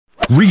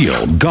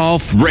Real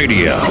Golf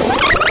Radio.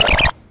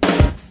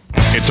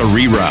 It's a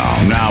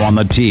reround now on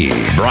the tee.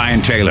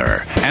 Brian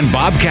Taylor and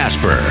Bob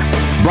Casper.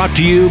 Brought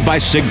to you by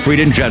Siegfried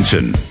and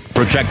Jensen.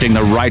 Protecting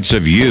the rights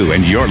of you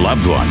and your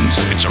loved ones.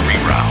 It's a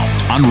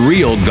reround on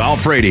Real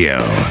Golf Radio.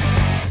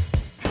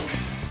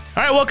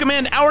 All right, welcome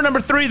in. Hour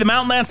number 3, the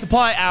Mountain Land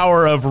Supply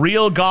Hour of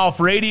Real Golf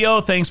Radio.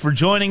 Thanks for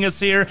joining us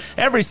here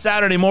every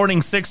Saturday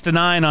morning, 6 to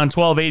 9 on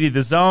 1280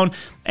 The Zone.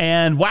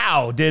 And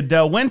wow, did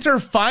winter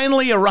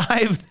finally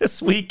arrive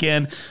this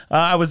weekend?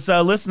 I was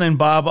listening,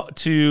 Bob,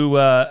 to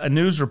a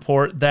news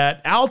report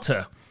that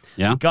Alta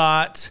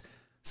got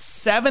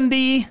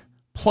 70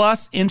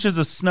 plus inches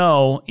of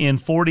snow in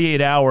 48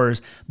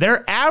 hours.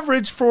 Their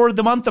average for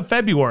the month of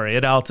February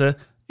at Alta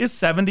is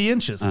 70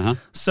 inches.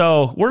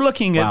 So we're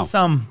looking at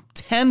some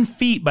 10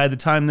 feet by the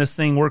time this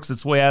thing works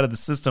its way out of the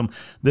system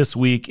this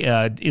week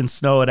in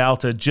snow at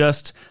Alta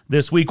just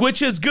this week,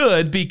 which is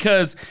good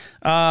because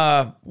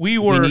we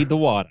need the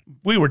water.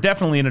 We were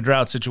definitely in a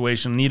drought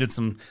situation, needed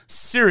some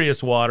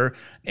serious water,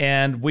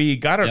 and we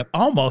got it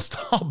almost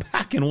all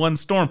back in one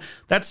storm.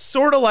 That's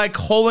sort of like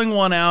holing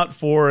one out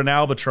for an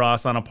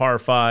albatross on a par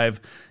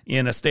 5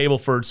 in a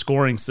Stableford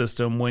scoring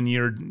system when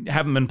you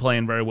haven't been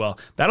playing very well.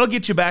 That'll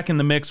get you back in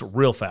the mix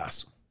real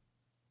fast.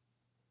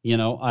 You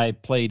know, I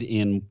played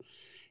in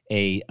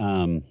a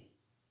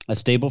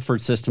Stableford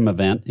system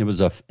event. It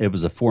was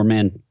a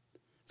four-man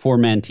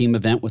team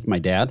event with my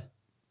dad.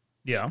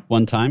 Yeah.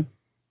 One time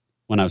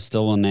when I was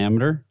still an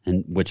amateur,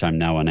 and which I'm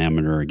now an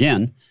amateur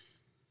again.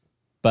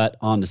 But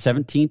on the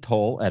 17th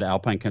hole at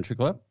Alpine Country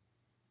Club,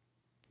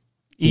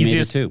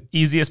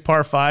 easiest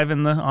par 5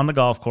 on the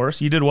golf course.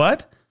 You did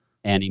what?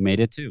 And he made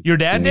it too. Your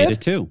dad did? Made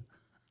it too.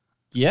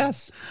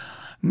 Yes.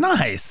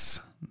 Nice.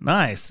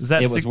 Is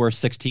that it was worth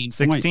 16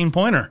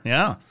 pointer.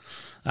 Yeah.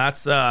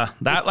 That's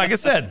that, like I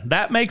said,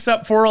 that makes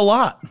up for a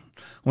lot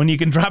when you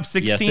can drop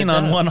 16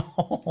 on one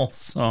hole.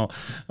 So,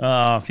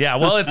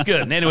 well, it's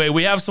good. Anyway,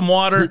 we have some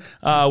water,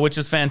 which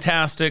is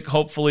fantastic.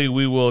 Hopefully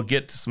we will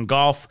get to some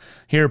golf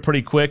here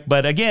pretty quick.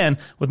 But again,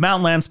 with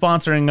Mountain Land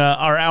sponsoring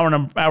our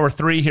hour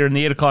 3 here in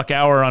the 8 o'clock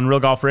hour on Real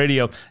Golf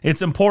Radio,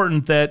 it's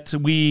important that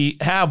we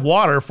have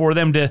water for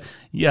them to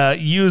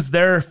use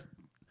their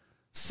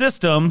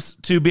systems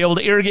to be able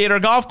to irrigate our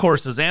golf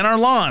courses and our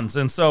lawns.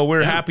 And so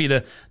we're happy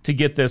to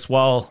get this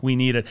while we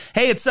need it.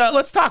 Hey, it's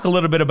let's talk a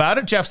little bit about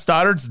it. Jeff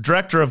Stoddard's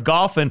Director of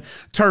Golf and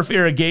Turf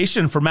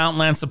Irrigation for Mountain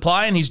Land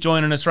Supply, and he's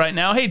joining us right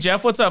now. Hey,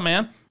 Jeff, what's up,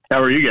 man?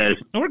 How are you guys?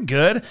 We're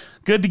good.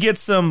 Good to get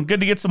some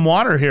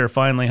water here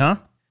finally, huh?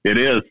 It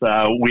is.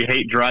 We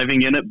hate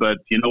driving in it, but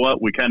you know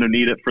what? We kind of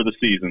need it for the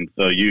season.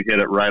 So you hit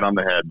it right on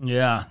the head.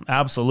 Yeah,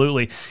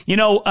 absolutely. You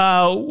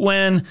know,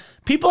 when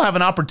people have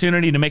an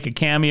opportunity to make a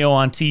cameo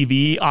on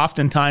TV,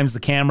 oftentimes the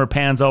camera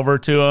pans over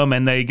to them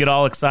and they get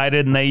all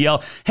excited and they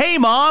yell, "Hey,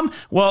 Mom!"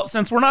 Well,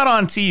 since we're not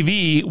on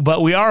TV,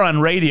 but we are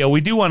on radio,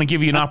 we do want to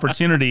give you an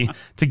opportunity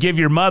to give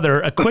your mother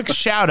a quick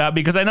shout out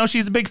because I know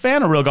she's a big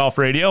fan of Real Golf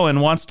Radio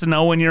and wants to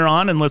know when you're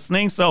on and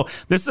listening. So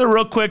this is a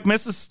real quick,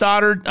 Mrs.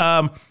 Stoddard,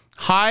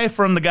 hi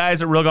from the guys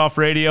at Real Golf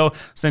Radio.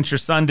 Since your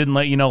son didn't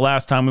let you know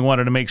last time, we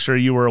wanted to make sure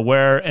you were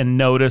aware and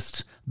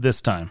noticed this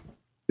time.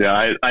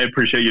 Yeah, I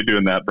appreciate you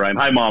doing that, Brian.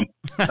 Hi, Mom.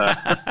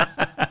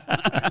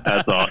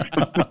 That's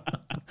awesome.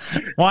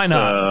 Why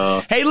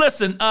not? Hey,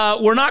 listen,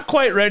 we're not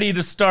quite ready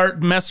to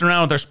start messing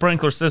around with our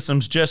sprinkler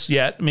systems just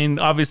yet. I mean,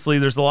 obviously,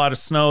 there's a lot of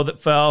snow that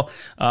fell.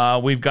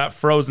 We've got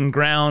frozen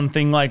ground,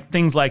 things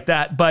like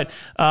that. But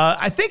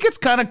I think it's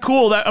kind of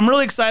cool that I'm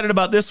really excited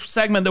about this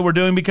segment that we're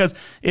doing because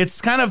it's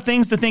kind of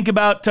things to think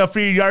about for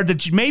your yard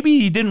that maybe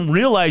you didn't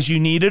realize you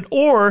needed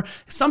or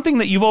something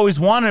that you've always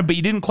wanted but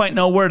you didn't quite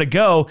know where to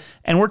go.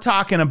 And we're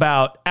talking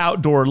about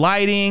outdoor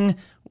lighting,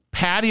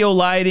 patio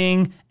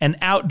lighting, and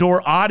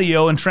outdoor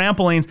audio and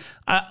trampolines.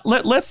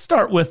 Let's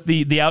start with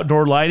the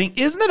outdoor lighting.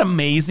 Isn't it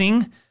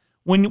amazing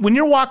when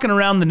you're walking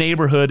around the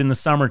neighborhood in the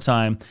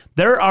summertime,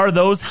 there are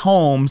those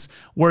homes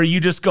where you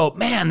just go,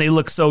 man, they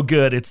look so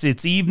good.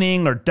 It's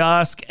evening or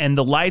dusk and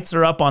the lights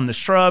are up on the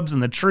shrubs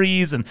and the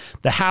trees and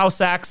the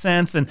house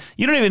accents. And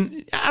I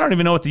don't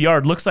even know what the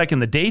yard looks like in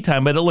the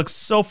daytime, but it looks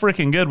so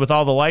freaking good with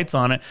all the lights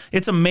on it.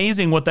 It's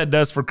amazing what that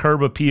does for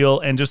curb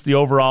appeal and just the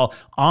overall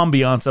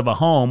ambiance of a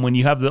home when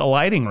you have the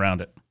lighting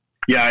around it.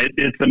 Yeah,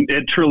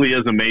 it truly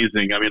is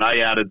amazing. I mean, I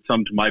added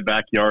some to my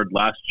backyard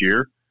last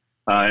year.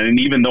 And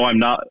even though I'm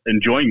not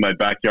enjoying my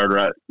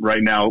backyard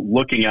right now,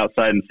 looking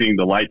outside and seeing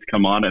the lights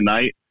come on at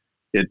night,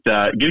 it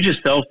gives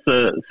yourself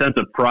a sense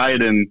of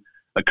pride and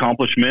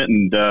accomplishment,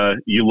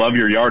 and you love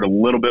your yard a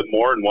little bit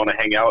more and want to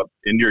hang out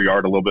in your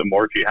yard a little bit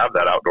more if you have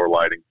that outdoor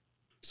lighting.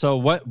 So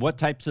what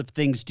types of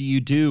things do you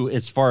do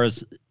as far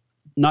as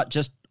not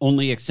just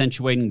only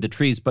accentuating the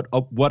trees, but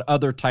what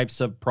other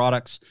types of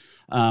products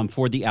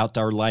for the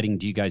outdoor lighting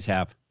do you guys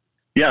have?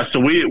 Yeah, so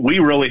we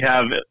really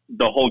have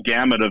the whole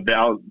gamut of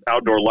the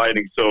outdoor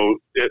lighting. So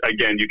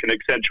again, you can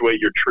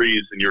accentuate your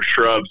trees and your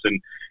shrubs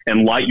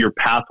and light your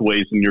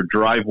pathways and your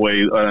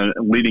driveway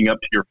leading up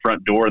to your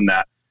front door and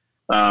that.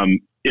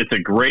 it's a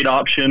great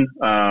option.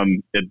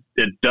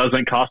 It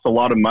doesn't cost a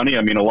lot of money.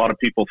 I mean, a lot of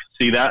people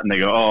see that and they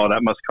go, "Oh,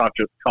 that must cost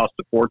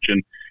a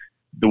fortune."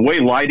 The way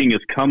lighting has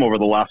come over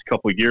the last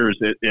couple of years,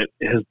 it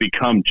has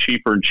become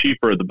cheaper and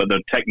cheaper, but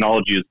the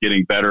technology is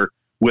getting better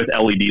with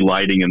LED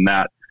lighting and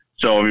that.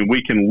 So, I mean,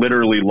 we can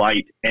literally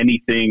light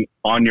anything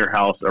on your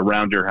house,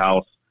 around your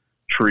house,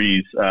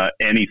 trees,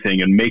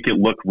 anything, and make it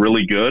look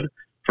really good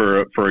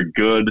for a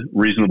good,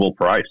 reasonable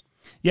price.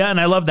 Yeah, and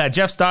I love that.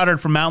 Jeff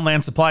Stoddard from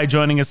Mountainland Supply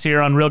joining us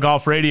here on Real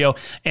Golf Radio.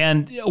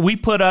 And we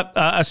put up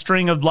a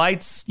string of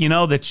lights,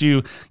 that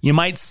you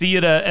might see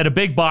at a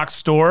big box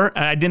store.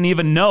 I didn't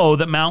even know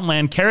that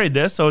Mountainland carried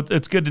this, so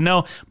it's good to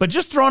know. But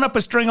just throwing up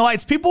a string of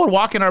lights, people would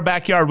walk in our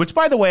backyard, which,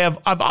 by the way,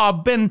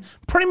 I've been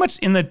pretty much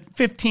in the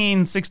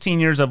 15, 16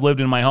 years I've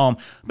lived in my home,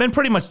 been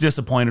pretty much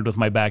disappointed with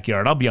my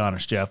backyard. I'll be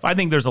honest, Jeff. I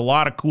think there's a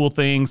lot of cool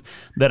things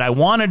that I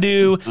want to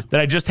do that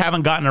I just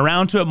haven't gotten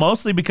around to it,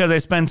 mostly because I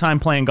spend time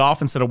playing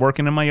golf instead of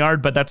working in my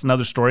yard, but that's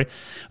another story.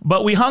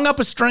 But we hung up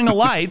a string of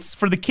lights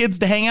for the kids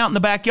to hang out in the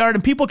backyard,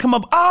 and people come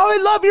up, "Oh,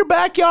 I love your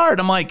backyard."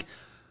 I'm like,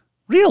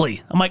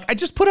 "Really?" I'm like, "I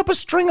just put up a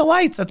string of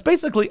lights." That's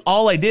basically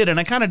all I did, and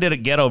I kind of did a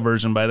ghetto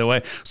version, by the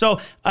way.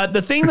 So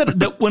the thing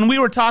that when we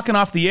were talking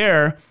off the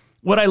air,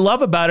 what I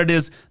love about it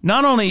is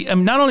not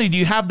only do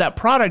you have that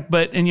product,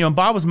 but and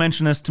Bob was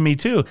mentioning this to me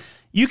too.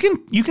 You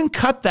can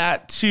cut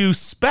that to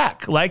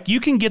spec. Like, you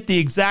can get the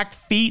exact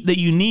feet that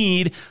you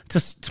need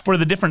for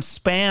the different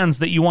spans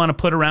that you want to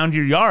put around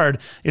your yard.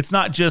 It's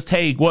not just,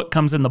 hey, what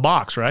comes in the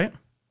box, right?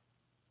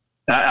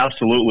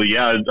 Absolutely,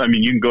 yeah. I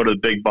mean, you can go to the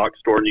big box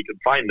store and you can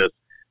find this,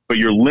 but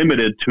you're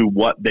limited to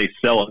what they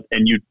sell,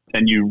 and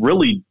you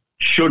really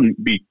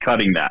shouldn't be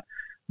cutting that.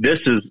 This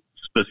is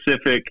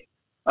specific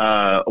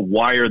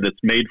wire that's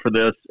made for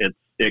this.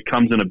 It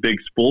comes in a big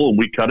spool, and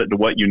we cut it to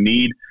what you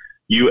need.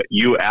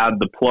 You add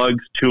the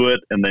plugs to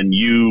it, and then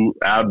you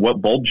add what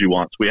bulbs you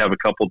want. So we have a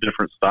couple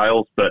different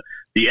styles, but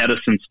the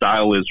Edison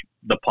style is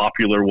the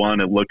popular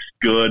one. It looks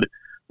good,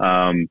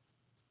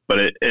 but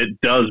it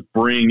does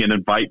bring and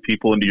invite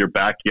people into your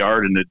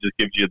backyard, and it just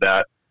gives you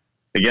that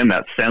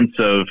sense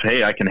of,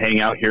 hey, I can hang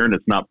out here, and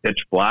it's not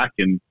pitch black,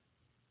 and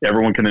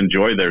everyone can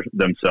enjoy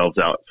themselves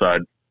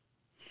outside.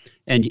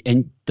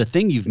 And the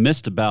thing you've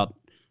missed about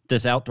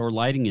this outdoor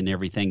lighting and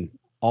everything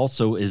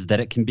also is that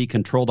it can be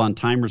controlled on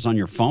timers on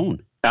your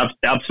phone.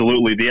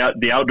 Absolutely.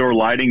 The outdoor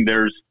lighting,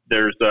 there's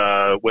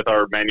with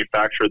our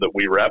manufacturer that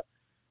we rep,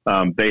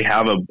 they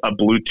have a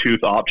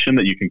Bluetooth option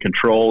that you can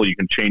control. You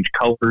can change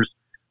colors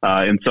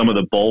in some of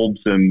the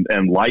bulbs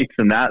and lights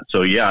and that.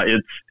 So yeah,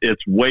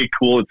 it's way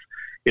cool.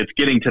 It's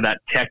getting to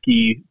that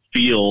techie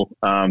feel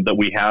that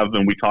we have,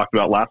 and we talked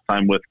about last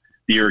time with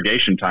the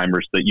irrigation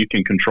timers, that you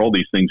can control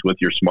these things with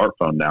your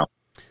smartphone now.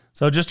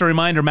 So just a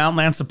reminder,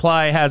 Mountainland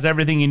Supply has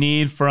everything you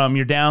need, from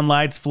your down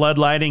lights, flood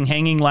lighting,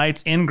 hanging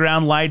lights,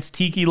 in-ground lights,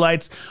 tiki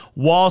lights,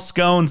 wall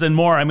scones, and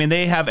more. I mean,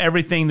 they have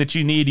everything that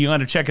you need. You want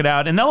to check it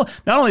out. And not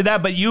only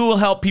that, but you will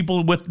help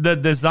people with the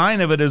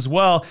design of it as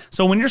well.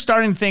 So when you're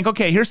starting to think,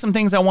 okay, here's some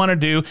things I want to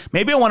do.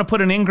 Maybe I want to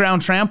put an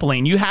in-ground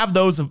trampoline. You have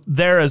those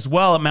there as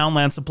well at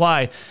Mountainland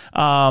Supply.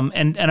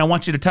 And I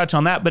want you to touch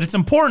on that. But it's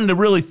important to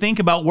really think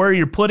about where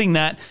you're putting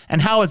that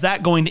and how is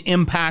that going to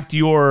impact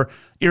your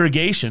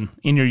irrigation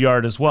in your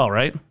yard as well,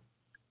 right?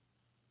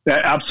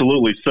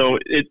 Absolutely. So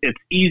it's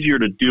easier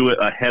to do it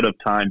ahead of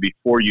time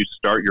before you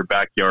start your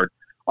backyard.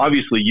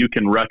 Obviously, you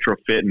can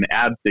retrofit and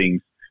add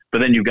things, but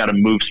then you've got to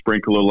move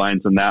sprinkler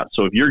lines and that.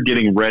 So if you're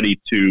getting ready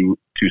to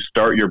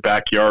start your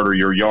backyard or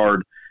your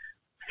yard,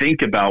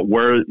 think about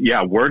where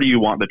do you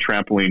want the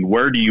trampoline?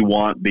 Where do you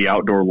want the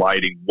outdoor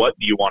lighting? What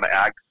do you want to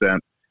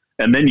accent?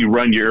 And then you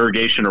run your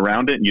irrigation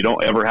around it, and you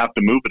don't ever have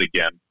to move it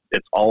again.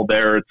 It's all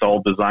there. It's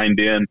all designed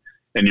in,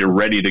 and you're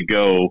ready to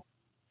go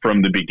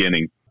from the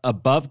beginning.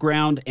 Above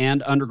ground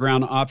and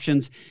underground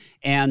options.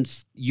 And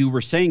you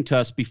were saying to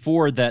us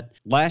before that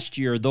last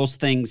year those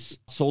things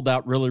sold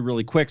out really,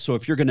 really quick. So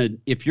if you're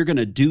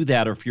gonna do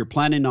that, or if you're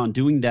planning on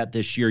doing that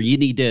this year, you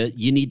need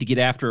to get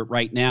after it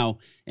right now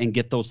and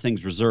get those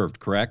things reserved,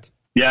 correct?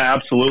 Yeah,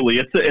 absolutely.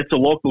 It's a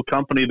local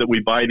company that we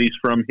buy these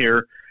from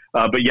here.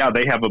 But yeah,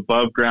 they have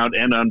above ground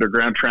and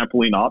underground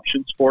trampoline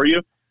options for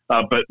you.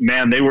 But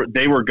man,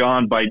 they were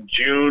gone by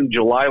June,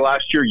 July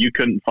last year. You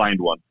couldn't find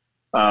one.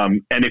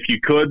 And if you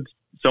could,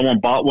 someone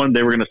bought one,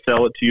 they were going to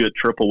sell it to you at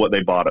triple what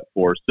they bought it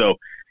for. So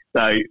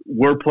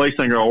we're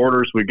placing our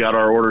orders. We've got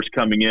our orders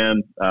coming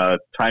in.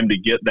 Time to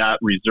get that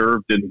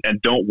reserved,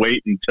 and don't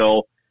wait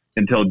until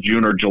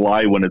June or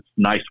July when it's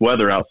nice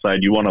weather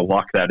outside. You want to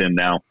lock that in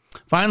now.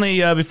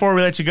 Finally, before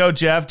we let you go,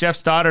 Jeff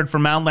Stoddard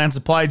from Mountainland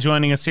Supply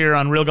joining us here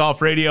on Real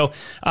Golf Radio.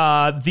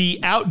 The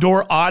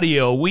outdoor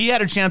audio, we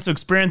had a chance to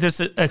experience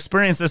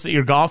this at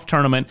your golf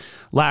tournament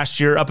last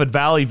year up at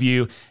Valley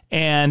View,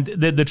 and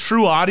the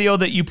true audio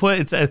that you put,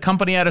 it's a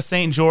company out of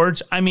St.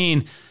 George. I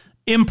mean,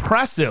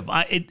 impressive.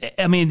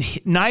 I mean,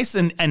 nice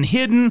and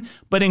hidden,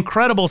 but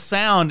incredible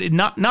sound.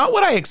 Not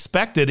what I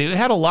expected. It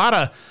had a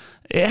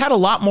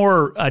lot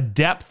more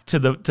depth to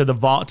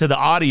the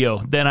audio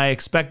than I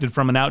expected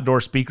from an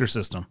outdoor speaker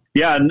system.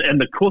 Yeah, and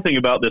the cool thing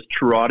about this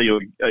True Audio,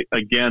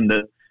 again,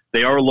 that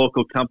They are a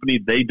local company.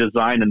 They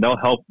design, and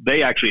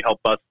they actually help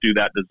us do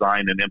that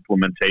design and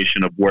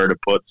implementation of where to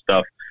put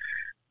stuff.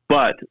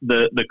 But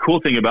the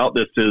cool thing about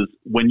this is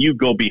when you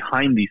go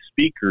behind these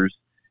speakers,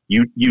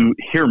 you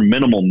hear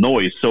minimal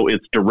noise. So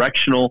it's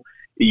directional.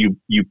 You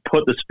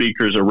put the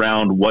speakers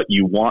around what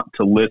you want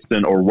to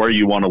listen or where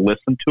you want to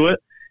listen to it.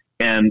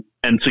 And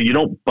so you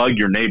don't bug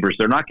your neighbors.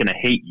 They're not going to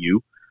hate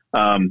you.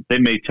 They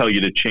may tell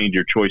you to change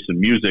your choice in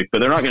music, but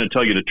they're not going to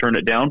tell you to turn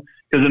it down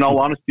because in all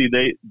honesty,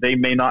 they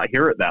may not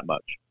hear it that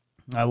much.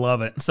 I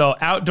love it. So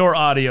outdoor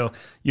audio,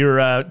 your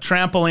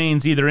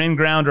trampolines, either in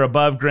ground or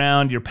above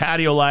ground, your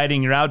patio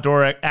lighting, your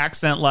outdoor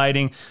accent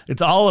lighting,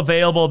 it's all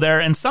available there.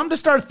 And some to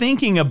start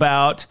thinking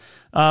about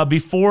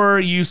before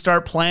you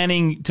start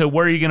planning to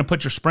where you're going to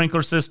put your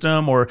sprinkler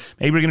system, or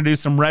maybe you're going to do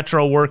some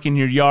retro work in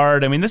your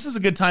yard. I mean, this is a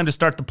good time to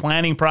start the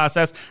planning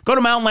process. Go to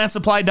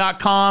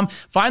mountainlandsupply.com,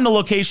 find the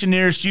location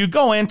nearest you,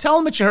 go in, tell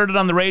them that you heard it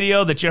on the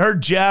radio, that you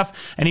heard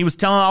Jeff, and he was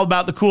telling all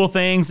about the cool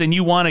things, and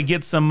you want to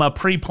get some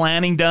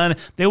pre-planning done.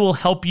 They will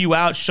help you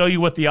out, show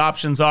you what the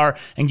options are,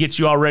 and get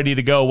you all ready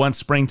to go once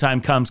springtime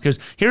comes. Because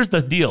here's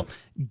the deal.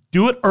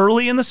 Do it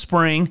early in the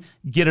spring,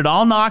 get it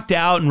all knocked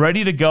out and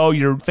ready to go.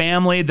 Your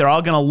family, they're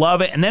all going to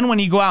love it. And then when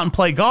you go out and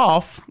play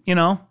golf, you're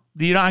not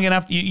going to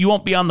have to, you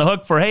won't be on the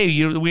hook for,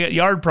 hey, we got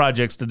yard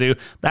projects to do.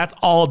 That's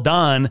all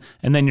done.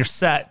 And then you're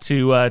set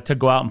to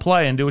go out and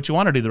play and do what you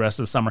want to do the rest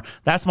of the summer.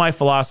 That's my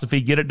philosophy.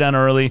 Get it done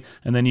early,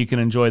 and then you can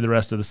enjoy the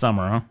rest of the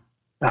summer, huh?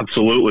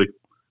 Absolutely.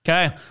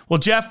 Okay. Well,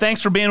 Jeff,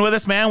 thanks for being with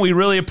us, man. We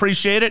really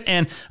appreciate it.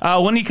 And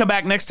when you come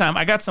back next time,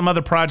 I got some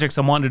other projects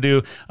I want to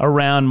do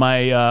around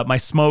my my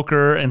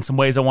smoker and some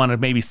ways I want to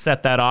maybe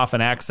set that off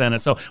and accent it.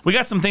 So we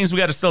got some things we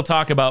got to still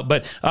talk about,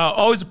 but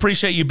always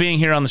appreciate you being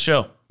here on the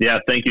show. Yeah,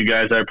 thank you,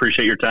 guys. I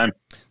appreciate your time.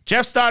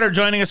 Jeff Stoddard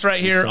joining us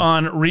right here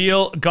on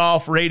Real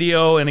Golf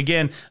Radio. And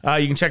again,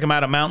 you can check him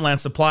out at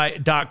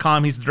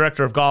mountainlandsupply.com. He's the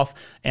director of golf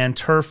and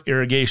turf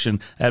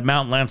irrigation at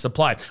Mountain Land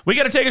Supply. We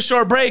got to take a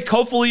short break.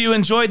 Hopefully you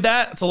enjoyed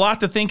that. It's a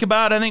lot to think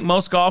about. I think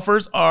most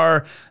golfers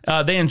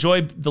they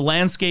enjoy the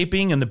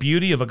landscaping and the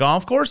beauty of a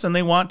golf course, and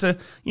they want to,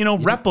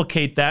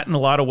 replicate that in a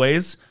lot of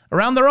ways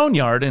around their own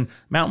yard. And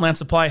Mountain Land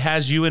Supply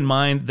has you in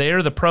mind.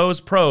 They're the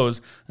pros,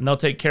 and they'll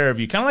take care of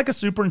you. Kind of like a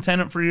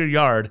superintendent for your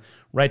yard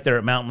right there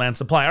at Mountain Land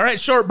Supply. All right,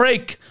 short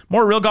break.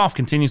 More Real Golf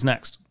continues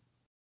next.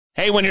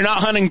 Hey, when you're not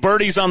hunting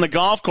birdies on the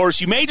golf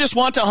course, you may just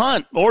want to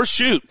hunt or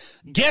shoot.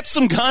 Get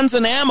some guns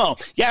and ammo.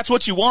 Yeah, it's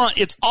what you want.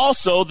 It's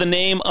also the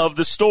name of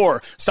the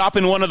store. Stop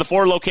in one of the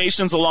 4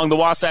 locations along the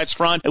Wasatch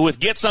Front with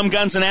Get Some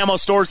Guns and Ammo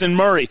stores in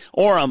Murray,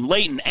 Orem,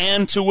 Layton,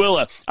 and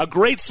Tooele. A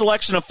great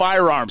selection of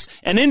firearms,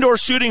 an indoor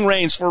shooting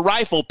range for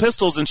rifle,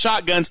 pistols, and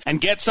shotguns,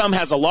 and Get Some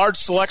has a large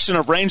selection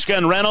of range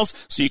gun rentals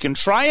so you can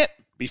try it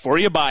before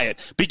you buy it.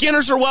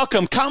 Beginners are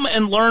welcome. Come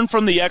and learn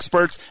from the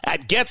experts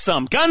at Get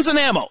Some Guns and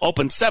Ammo,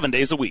 open 7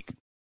 days a week.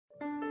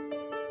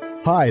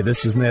 Hi,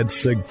 this is Ned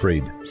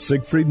Siegfried.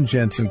 Siegfried &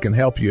 Jensen can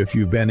help you if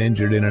you've been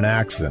injured in an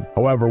accident.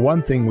 However,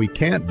 one thing we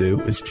can't do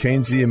is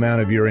change the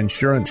amount of your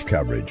insurance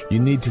coverage. You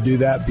need to do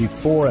that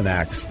before an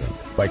accident.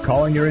 By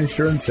calling your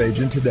insurance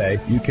agent today,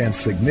 you can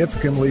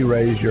significantly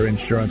raise your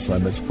insurance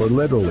limits for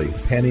literally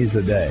pennies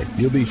a day.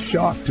 You'll be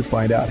shocked to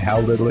find out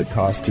how little it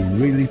costs to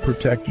really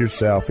protect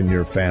yourself and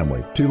your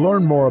family. To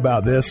learn more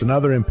about this and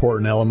other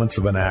important elements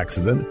of an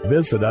accident,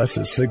 visit us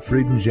at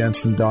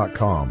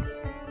siegfriedandjensen.com.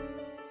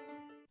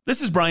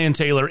 This is Brian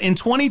Taylor. In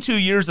 22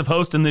 years of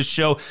hosting this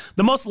show,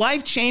 the most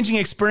life-changing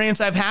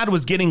experience I've had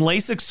was getting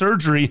LASIK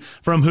surgery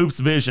from Hoops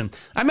Vision.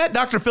 I met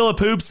Dr. Philip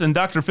Hoops and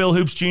Dr. Phil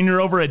Hoops Jr.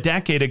 over a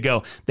decade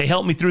ago. They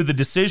helped me through the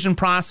decision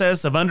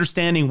process of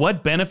understanding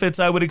what benefits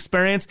I would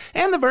experience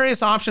and the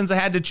various options I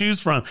had to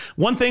choose from.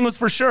 One thing was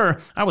for sure,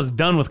 I was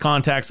done with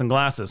contacts and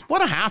glasses.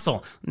 What a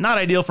hassle. Not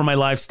ideal for my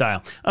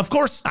lifestyle. Of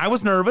course, I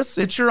was nervous.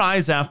 It's your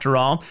eyes after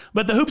all.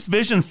 But the Hoops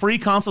Vision free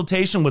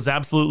consultation was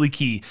absolutely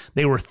key.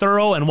 They were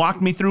thorough and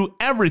walked me through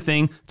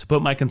everything to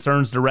put my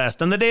concerns to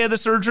rest. And the day of the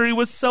surgery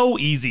was so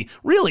easy.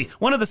 Really,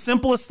 one of the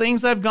simplest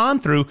things I've gone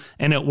through,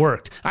 and it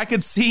worked. I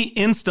could see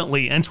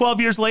instantly. And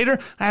 12 years later,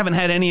 I haven't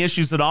had any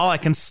issues at all. I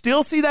can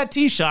still see that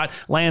tee shot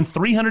land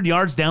 300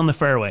 yards down the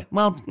fairway.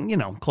 Well,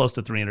 close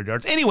to 300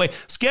 yards. Anyway,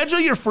 schedule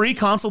your free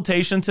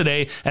consultation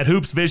today at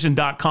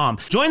hoopsvision.com.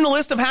 Join the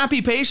list of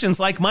happy patients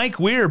like Mike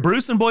Weir,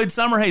 Bruce and Boyd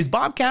Summerhays,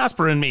 Bob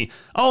Casper, and me.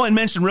 Oh, and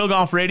mention Real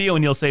Golf Radio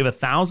and you'll save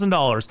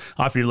 $1,000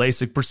 off your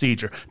LASIK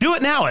procedure. Do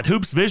it now at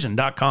hoopsvision.com.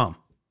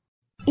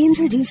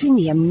 Introducing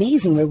the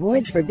Amazing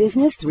Rewards for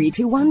Business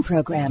 3-2-1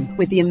 program.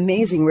 With the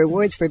Amazing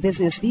Rewards for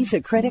Business Visa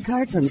credit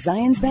card from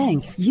Zions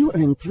Bank, you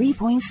earn 3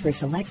 points for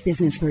select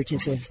business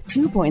purchases,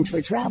 2 points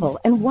for travel,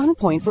 and 1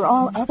 point for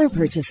all other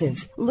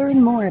purchases.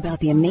 Learn more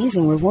about the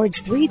Amazing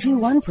Rewards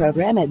 3-2-1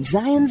 program at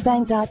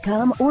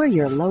zionsbank.com or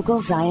your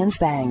local Zions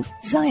Bank.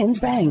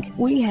 Zions Bank,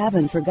 we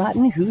haven't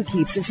forgotten who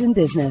keeps us in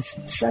business.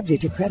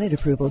 Subject to credit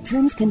approval,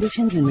 terms,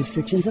 conditions, and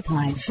restrictions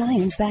apply.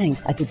 Zions Bank,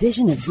 a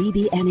division of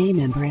ZBNA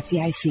member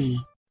FDIC.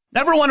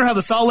 Ever wonder how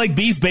the Salt Lake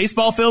Bees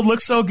baseball field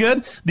looks so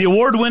good? The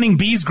award-winning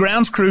Bees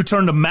grounds crew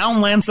turned to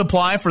Mountain Land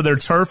Supply for their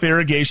turf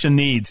irrigation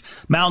needs.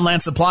 Mountain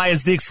Land Supply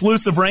is the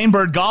exclusive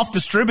Rainbird golf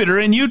distributor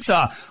in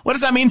Utah. What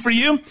does that mean for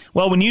you?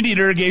 Well, when you need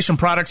irrigation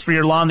products for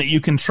your lawn that you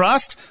can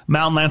trust,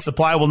 Mountain Land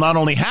Supply will not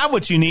only have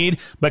what you need,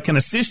 but can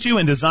assist you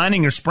in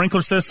designing your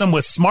sprinkler system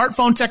with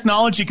smartphone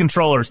technology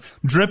controllers,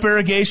 drip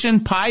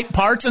irrigation, pipe,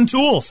 parts, and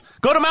tools.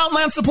 Go to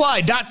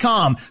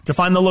mountainlandsupply.com to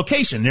find the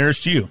location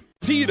nearest you.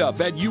 Tee it up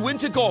at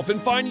Uinta Golf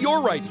and find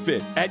your right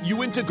fit. At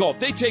Uinta Golf,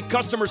 they take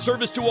customer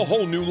service to a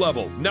whole new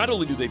level. Not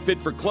only do they fit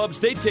for clubs,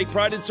 they take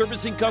pride in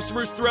servicing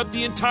customers throughout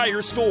the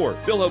entire store.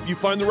 They'll help you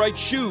find the right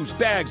shoes,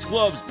 bags,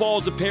 gloves,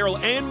 balls, apparel,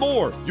 and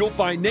more. You'll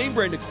find name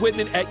brand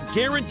equipment at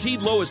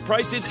guaranteed lowest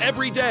prices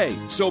every day.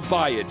 So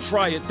buy it,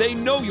 try it. They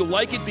know you'll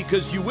like it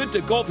because Uinta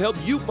Golf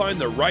helped you find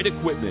the right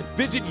equipment.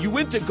 Visit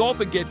Uinta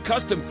Golf and get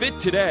custom fit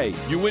today.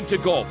 Uinta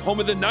Golf, home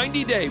of the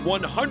 90-day,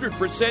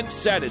 100%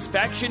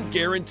 satisfaction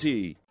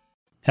guarantee.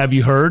 Have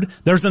you heard?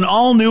 There's an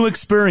all-new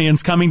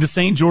experience coming to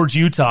St. George,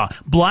 Utah.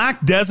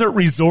 Black Desert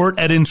Resort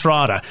at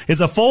Entrada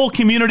is a full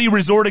community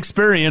resort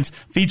experience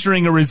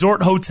featuring a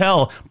resort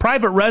hotel,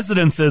 private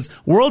residences,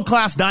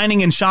 world-class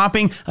dining and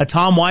shopping, a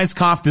Tom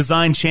Weiskopf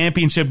designed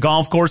championship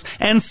golf course,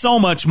 and so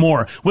much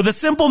more. With a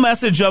simple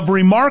message of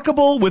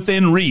remarkable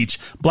within reach,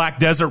 Black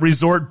Desert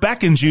Resort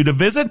beckons you to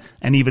visit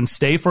and even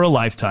stay for a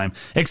lifetime.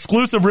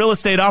 Exclusive real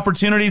estate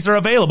opportunities are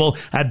available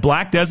at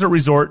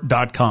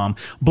blackdesertresort.com.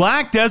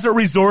 Black Desert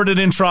Resort at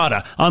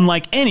Entrada,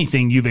 unlike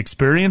anything you've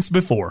experienced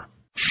before.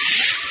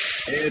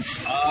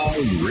 It's a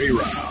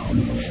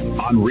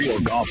reround on Real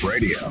Golf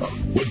Radio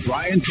with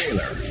Brian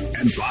Taylor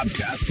and Bob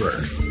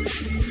Casper.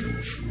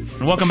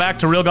 Welcome back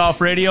to Real Golf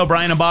Radio.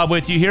 Brian and Bob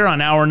with you here on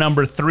hour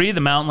number 3,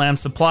 the Mountain Land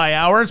Supply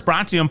Hour. It's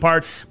brought to you in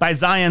part by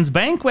Zions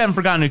Bank. We haven't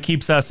forgotten who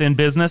keeps us in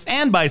business.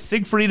 And by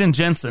Siegfried and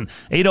Jensen.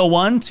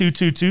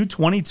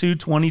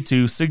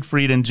 801-222-2222.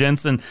 Siegfried and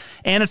Jensen.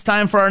 And it's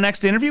time for our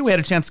next interview. We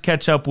had a chance to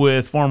catch up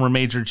with former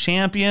major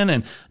champion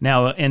and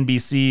now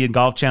NBC and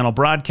Golf Channel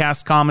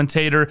broadcast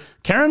commentator,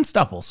 Karen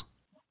Stupples.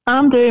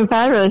 I'm doing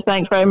fabulous.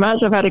 Thanks very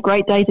much. I've had a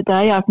great day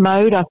today. I've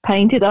mowed, I've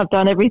painted, I've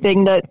done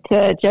everything that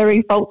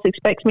Jerry Foltz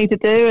expects me to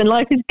do, and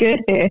life is good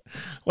here.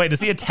 Wait,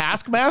 is he a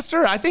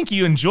taskmaster? I think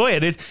you enjoy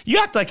it. You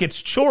act like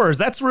it's chores.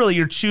 That's really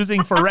you're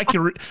choosing for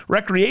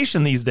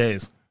recreation these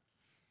days.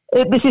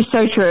 This is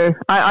so true.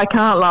 I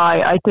can't lie.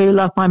 I do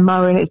love my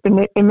mowing. It's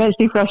been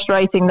immensely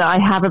frustrating that I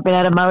haven't been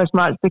able to mow as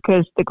much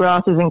because the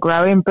grass isn't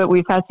growing, but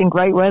we've had some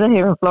great weather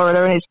here in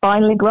Florida, and it's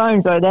finally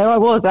grown. So there I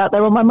was out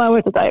there on my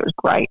mower today. It was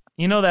great.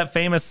 You know that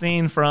famous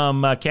scene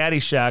from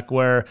Caddyshack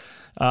where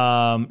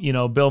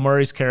Bill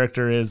Murray's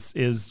character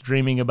is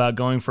dreaming about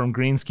going from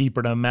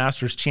greenskeeper to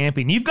Masters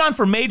champion. You've gone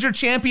from major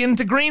champion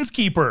to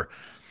greenskeeper.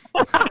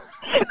 I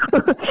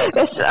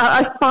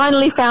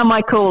finally found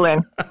my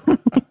calling.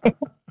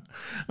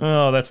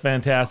 Oh, that's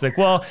fantastic.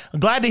 Well, I'm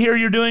glad to hear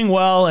you're doing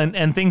well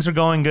and things are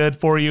going good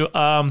for you.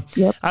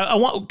 Yep. I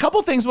want a couple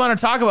of things we want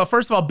to talk about.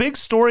 First of all, big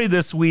story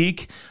this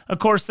week. Of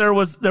course, there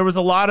was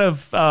a lot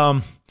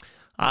of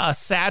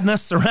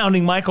sadness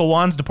surrounding Michael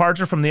Whan's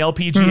departure from the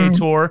LPGA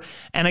Tour.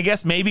 And I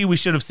guess maybe we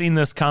should have seen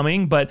this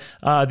coming, but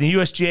the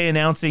USGA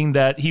announcing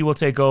that he will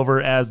take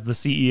over as the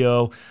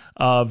CEO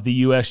of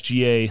the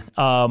USGA.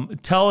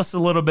 Tell us a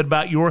little bit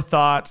about your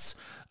thoughts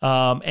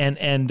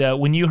and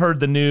when you heard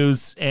the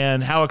news,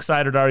 and how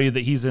excited are you that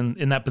he's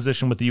in that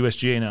position with the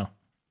USGA now?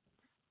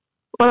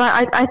 Well,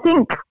 I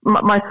think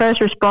my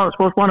first response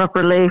was one of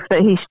relief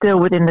that he's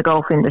still within the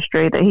golf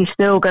industry, that he's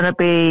still going to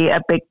be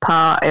a big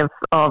part of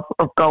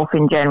golf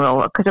in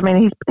general. Because I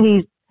mean,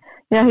 he's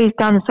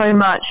done so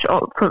much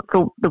for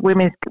the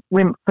women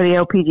for the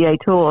LPGA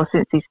Tour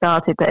since he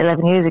started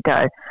 11 years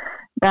ago.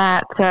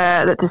 That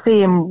to see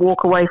him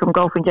walk away from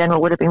golf in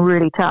general would have been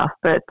really tough.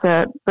 But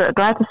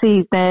glad to see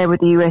he's there with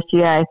the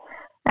USGA.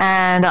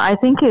 And I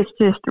think it's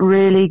just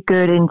really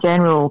good in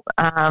general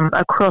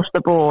across the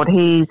board.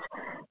 He's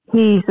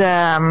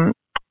a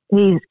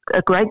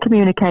great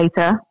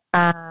communicator,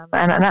 and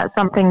that's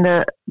something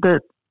that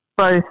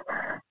both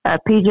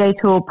PGA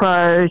Tour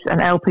pros and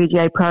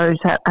LPGA pros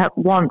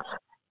want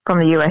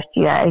from the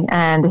USGA,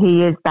 and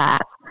he is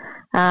that.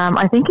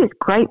 I think it's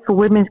great for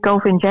women's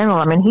golf in general.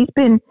 I mean, he's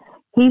been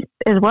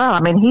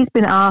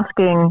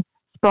asking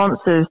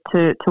sponsors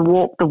to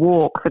walk the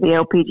walk for the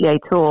LPGA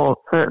Tour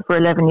for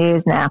 11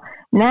 years now.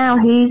 Now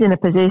he's in a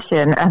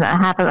position and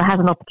has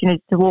an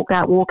opportunity to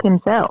walk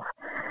himself.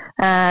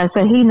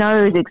 So he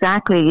knows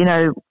exactly,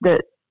 the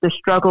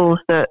struggles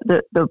that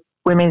the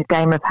women's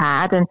game have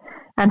had, and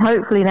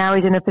hopefully now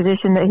he's in a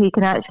position that he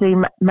can actually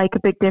make a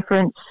big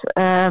difference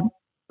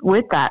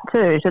with that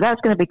too. So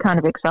that's going to be kind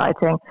of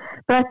exciting.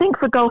 But I think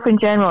for golf in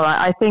general,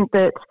 I think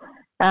that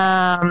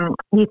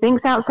he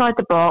thinks outside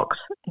the box.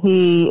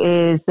 He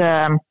is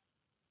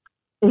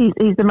he's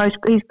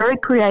very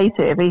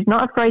creative. He's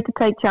not afraid to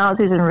take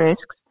chances and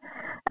risks.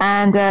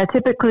 And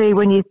typically,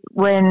 when he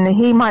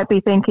might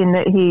be thinking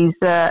that he's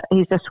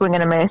a swing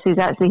and a miss, he's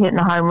actually hitting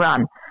a home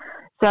run.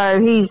 So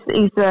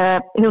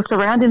he'll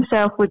surround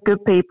himself with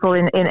good people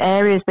in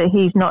areas that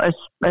he's not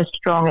as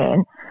strong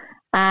in.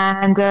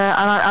 And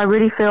I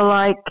really feel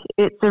like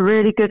it's a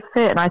really good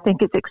fit, and I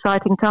think it's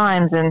exciting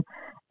times.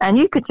 And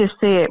you could just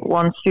see it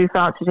on Stu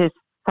Francis's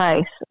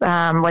face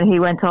when he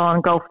went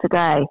on Golf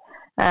Today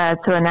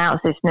to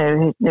announce this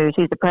news.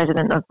 He's the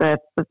president of the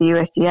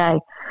USGA,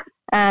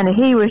 and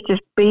he was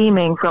just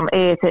beaming from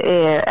ear to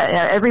ear.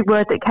 Every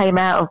word that came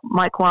out of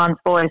Mike Wan's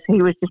voice,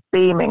 he was just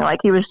beaming. Like,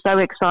 he was so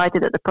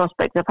excited at the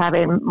prospect of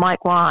having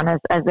Mike Wan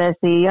as their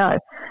CEO.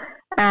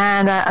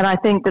 And I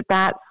think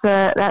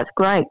that's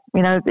great.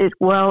 It's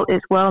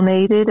well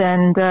needed,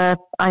 and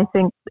I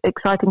think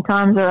exciting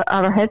times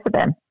are ahead for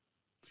them.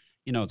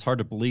 It's hard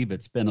to believe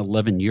it's been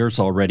 11 years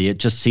already. It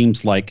just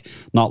seems like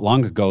not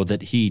long ago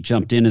that he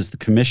jumped in as the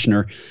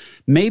commissioner.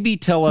 Maybe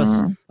tell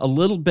us a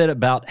little bit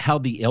about how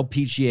the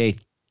LPGA,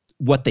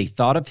 what they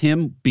thought of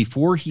him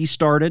before he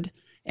started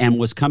and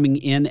was coming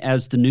in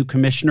as the new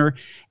commissioner,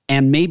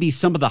 and maybe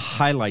some of the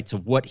highlights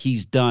of what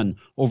he's done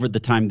over the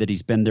time that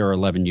he's been there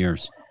 11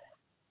 years.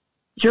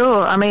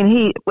 Sure.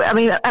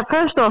 At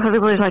first off,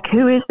 everybody's like,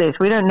 who is this?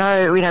 We don't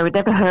know. We'd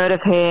never heard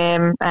of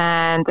him.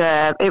 And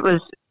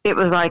it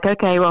was like,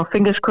 okay, well,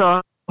 fingers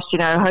crossed,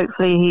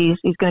 hopefully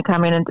he's going to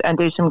come in and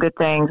do some good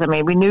things. I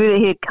mean, we knew that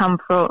he had come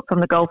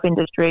from the golf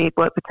industry. He'd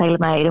worked for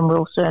TaylorMade and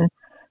Wilson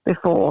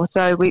before.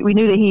 So we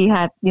knew that he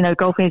had,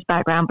 golf in his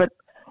background. But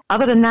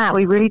other than that,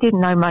 we really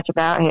didn't know much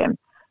about him.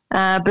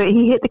 But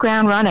he hit the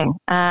ground running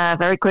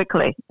very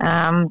quickly.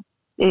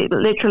 He's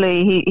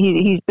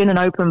been an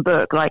open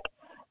book. Like,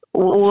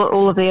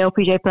 all of the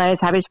LPGA players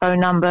have his phone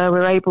number.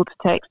 We're able to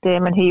text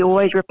him, and he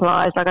always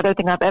replies. Like, I don't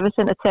think I've ever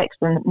sent a text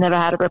and never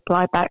had a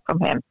reply back from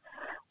him.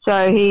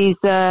 So he's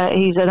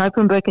an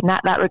open book in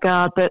that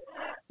regard. But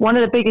one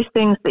of the biggest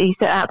things that he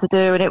set out to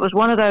do, and it was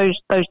one of those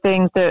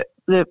things that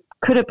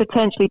could have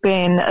potentially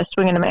been a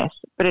swing and a miss,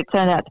 but it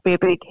turned out to be a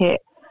big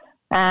hit.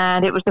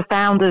 And it was the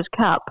Founders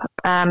Cup.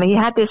 He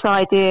had this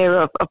idea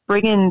of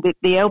bringing the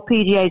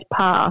LPGA's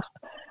past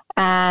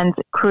and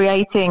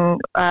creating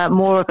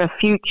more of a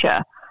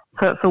future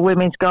for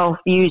women's golf,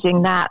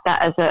 using that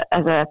as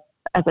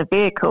a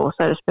vehicle,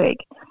 so to speak.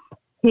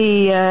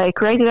 He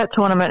created that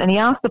tournament, and he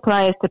asked the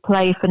players to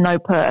play for no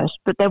purse,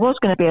 but there was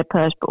going to be a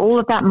purse, but all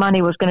of that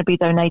money was going to be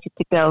donated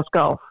to girls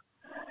golf.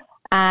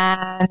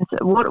 And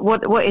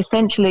what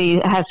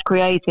essentially has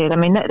created,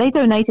 they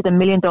donated $1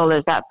 million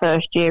that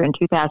first year in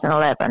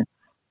 2011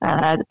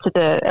 to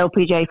the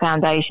LPGA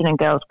Foundation and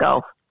girls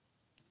golf.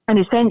 And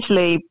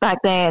essentially back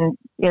then,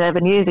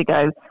 11 years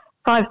ago,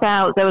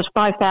 there was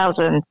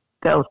 5,000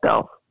 girls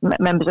golf,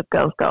 members of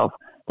girls golf.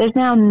 There's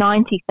now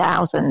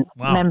 90,000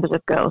 members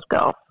of girls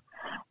golf.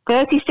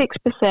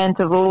 36%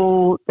 of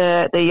all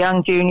the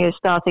young juniors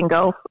starting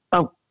golf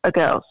are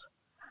girls.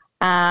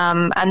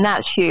 And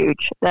that's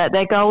huge.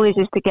 Their goal is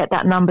to get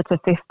that number to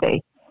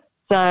 50.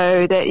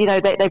 So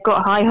that they've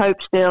got high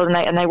hopes still,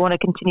 and they want to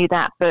continue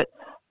that. But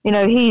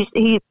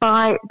he's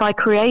by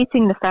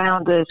creating the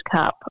Founders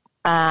Cup,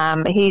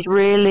 he's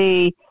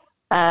really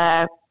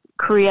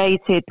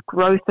created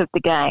growth of the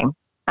game.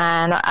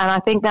 And I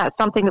think that's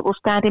something that will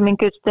stand him in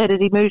good stead as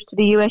he moves to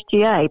the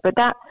USGA. But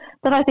that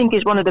I think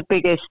is one of the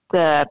biggest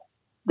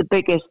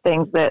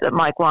things that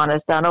Mike Wan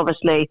has done.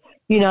 Obviously,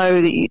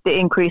 the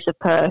increase of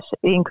purse,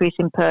 the increase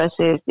in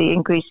purses, the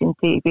increase in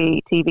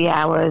TV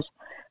hours,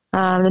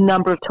 the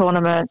number of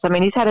tournaments.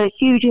 He's had a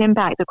huge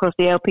impact across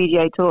the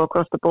LPGA Tour,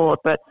 across the board.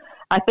 But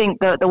I think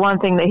the one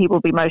thing that he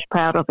will be most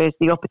proud of is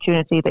the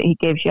opportunity that he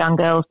gives young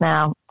girls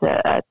now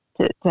to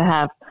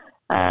have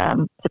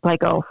to play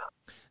golf.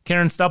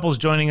 Karen Stupple's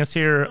joining us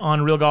here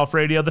on Real Golf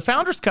Radio. The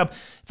Founders Cup,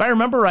 if I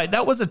remember right,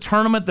 that was a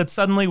tournament that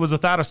suddenly was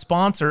without a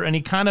sponsor, and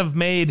he kind of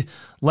made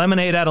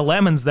lemonade out of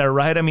lemons there,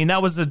 right?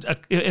 That was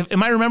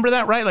am I remember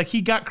that right? Like,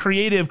 he got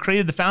creative,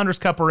 created the Founders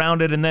Cup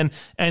around it, and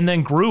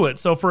then grew it.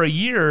 So for a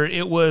year,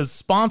 it was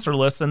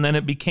sponsorless, and then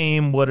it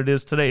became what it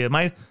is today.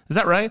 Is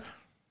that right?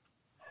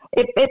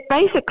 It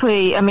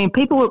basically,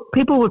 people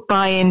were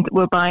buying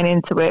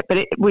into it,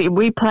 but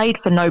we played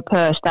for no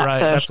purse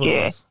that first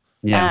year.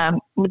 Yeah.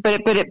 But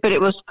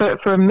it was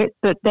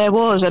but there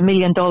was $1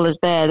 million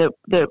there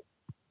that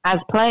as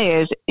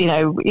players,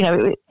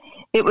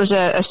 it was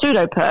a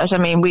pseudo purse.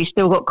 We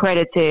still got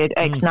credited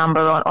X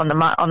number on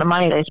the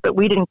money list, but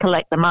we didn't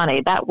collect the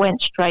money. That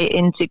went straight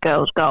into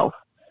girls golf,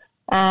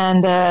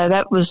 and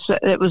it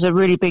was a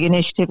really big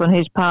initiative on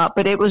his part.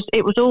 But it was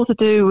all to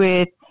do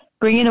with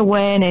bringing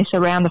awareness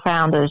around the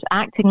founders,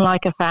 acting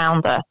like a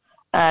founder,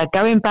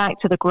 going back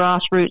to the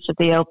grassroots of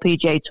the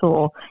LPGA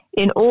Tour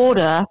in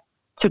order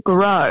to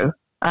grow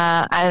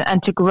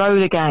and to grow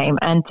the game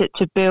and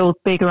to build a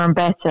bigger and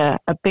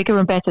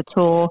better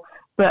tour,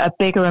 but a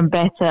bigger and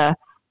better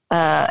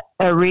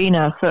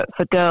arena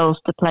for girls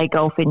to play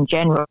golf in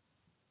general.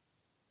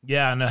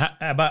 Yeah, and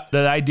about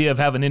the idea of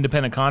having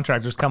independent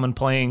contractors come and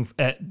playing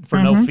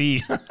for no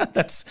fee.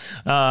 That's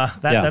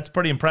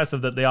pretty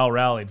impressive that they all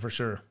rallied, for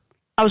sure.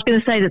 I was going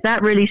to say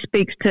that really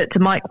speaks to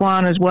Mike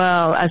Wan as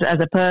well as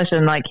a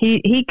person. Like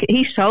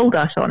he sold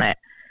us on it.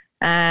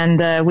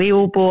 And we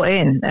all bought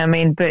in. I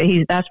mean, but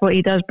that's what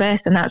he does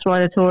best, and that's why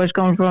the tour has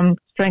gone from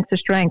strength to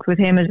strength with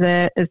him as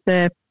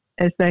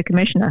their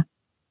commissioner.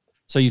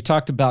 So you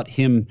talked about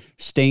him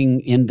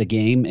staying in the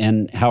game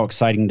and how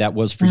exciting that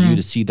was for you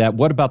to see that.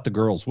 What about the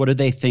girls? What do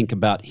they think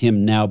about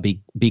him now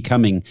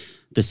becoming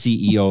the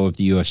CEO of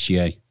the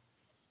USGA?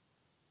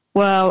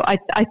 Well,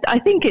 I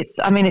think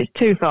it's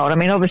twofold. I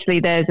mean, obviously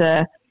there's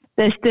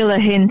still a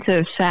hint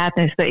of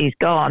sadness that he's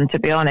gone, to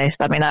be honest.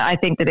 I mean, I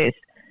think that it's,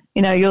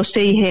 you'll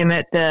see him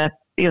at the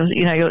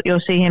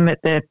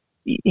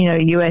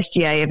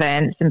USGA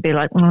events and be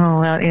like,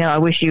 I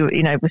wish you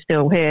were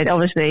still here.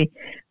 Obviously,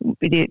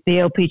 the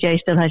LPGA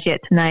still has yet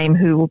to name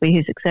who will be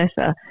his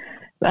successor.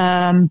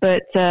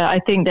 But I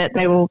think that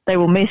they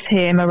will miss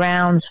him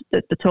around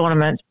the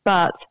tournaments.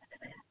 But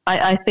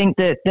I think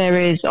that there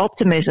is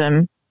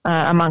optimism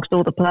amongst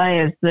all the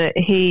players that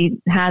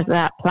he has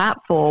that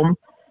platform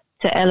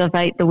to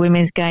elevate the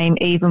women's game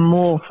even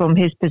more from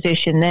his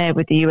position there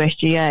with the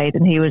USGA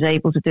than he was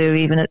able to do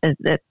even as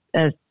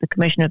the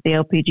commissioner of the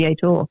LPGA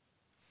Tour.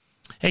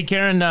 Hey,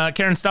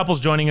 Karen Stupple's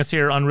joining us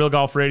here on Real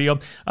Golf Radio.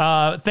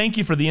 Thank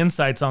you for the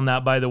insights on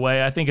that, by the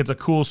way. I think it's a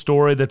cool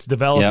story that's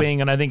developing,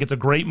 and I think it's a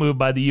great move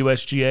by the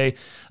USGA.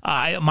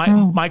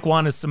 Mike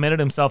Wan has cemented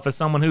himself as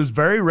someone who's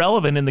very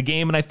relevant in the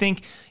game, and I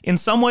think in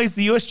some ways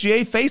the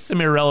USGA faced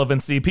some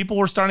irrelevancy. People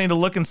were starting to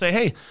look and say,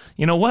 hey,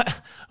 you know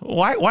what?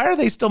 Why are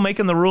they still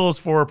making the rules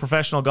for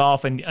professional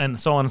golf and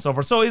so on and so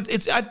forth? So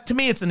it's to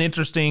me, it's an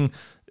interesting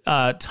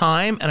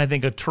time, and I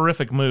think a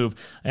terrific move,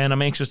 and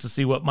I'm anxious to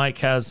see what Mike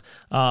has,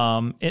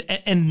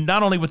 and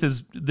not only with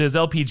his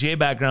LPGA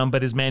background,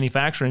 but his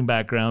manufacturing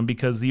background,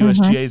 because the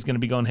USGA is going to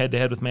be going head to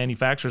head with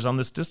manufacturers on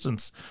this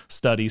distance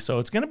study. So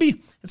it's going to be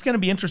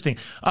interesting.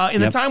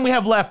 In the time we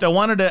have left, I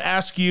wanted to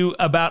ask you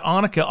about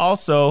Annika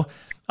also.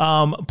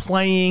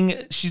 Playing,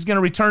 she's going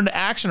to return to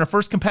action, her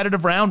first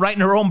competitive round right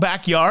in her own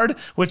backyard,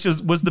 which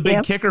was the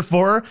big kicker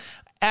for her.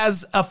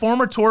 As a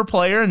former tour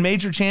player and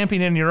major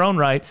champion in your own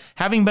right,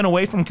 having been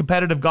away from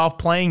competitive golf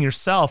playing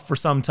yourself for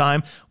some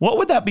time, what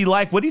would that be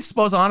like? What do you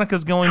suppose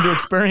Annika's going to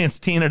experience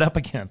teeing it up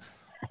again?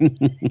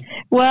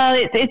 Well,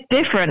 it's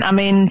different. I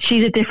mean,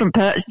 she's a different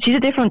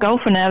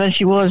golfer now than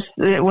she was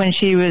when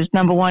she was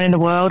number one in the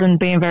world and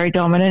being very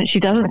dominant.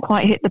 She doesn't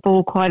quite hit the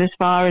ball quite as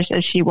far as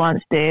she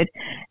once did.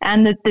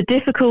 And the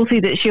difficulty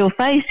that she'll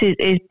face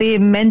is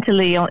being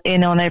mentally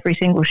in on every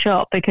single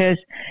shot, because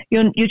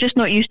you're just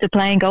not used to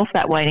playing golf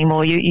that way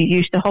anymore. You're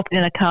used to hopping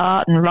in a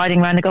cart and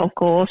riding around the golf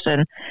course,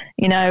 and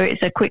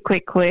it's a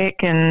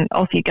quick and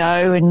off you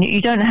go, and you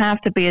don't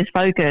have to be as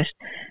focused.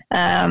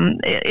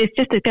 It's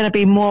just going to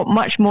be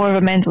much more of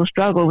a mental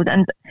struggle,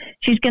 and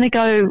she's going to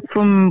go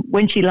from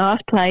when she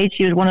last played,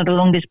 she was one of the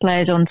longest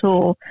players on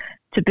tour,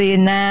 to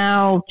being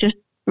now just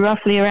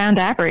roughly around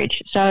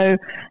average. So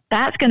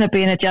that's going to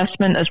be an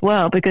adjustment as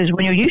well, because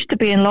when you're used to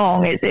being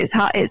long, it's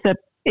hard, it's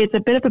a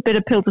bit of a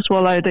bitter pill to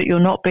swallow that you're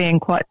not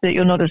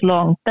as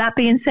long. That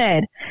being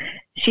said,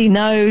 she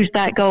knows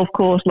that golf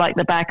course like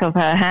the back of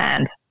her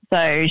hand,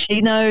 so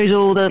she knows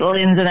all the little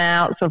ins and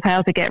outs of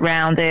how to get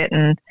around it,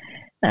 and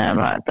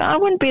I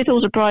wouldn't be at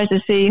all surprised to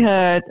see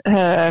her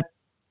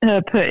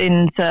put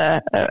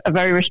into a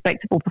very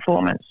respectable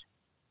performance.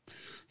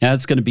 Yeah,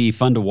 it's going to be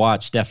fun to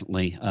watch,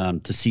 definitely,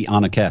 to see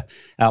Annika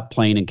out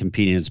playing and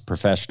competing as a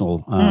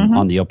professional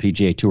on the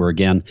LPGA Tour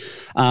again.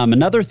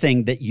 Another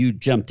thing that you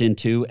jumped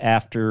into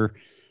after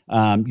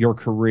your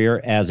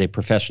career as a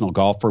professional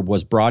golfer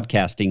was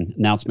broadcasting.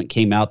 Announcement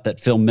came out that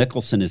Phil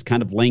Mickelson is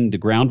kind of laying the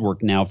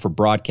groundwork now for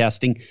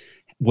broadcasting.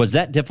 Was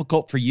that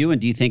difficult for you, and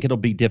do you think it'll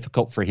be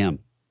difficult for him?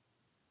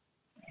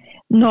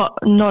 Not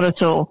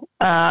at all.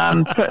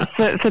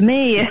 For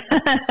me,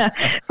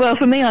 well,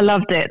 for me, I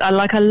loved it. I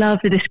love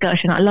the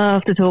discussion. I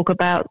love to talk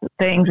about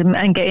things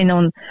and getting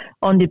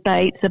on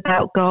debates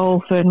about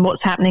golf and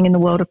what's happening in the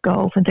world of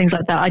golf and things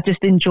like that. I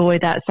just enjoy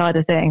that side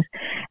of things.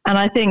 And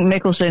I think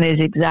Mickelson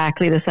is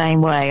exactly the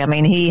same way. I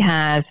mean, he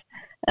has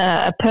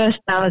a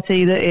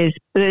personality that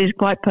is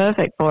quite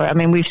perfect for it. I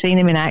mean, we've seen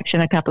him in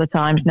action a couple of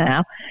times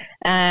now,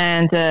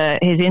 and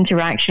his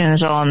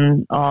interactions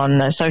on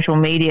social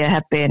media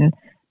have been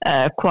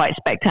quite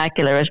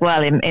spectacular as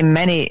well in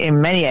many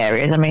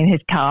areas. I mean, his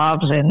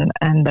calves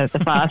and the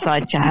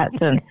fireside chats,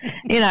 and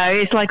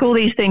it's like all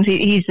these things.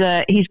 He's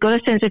got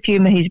a sense of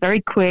humor. He's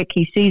very quick.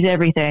 He sees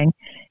everything.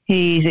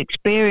 He's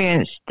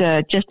experienced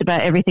just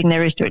about everything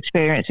there is to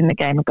experience in the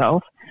game of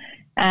golf,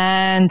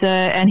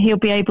 and he'll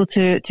be able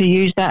to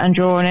use that and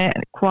draw on it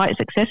quite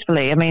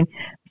successfully. I mean,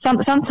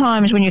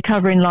 sometimes when you're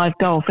covering live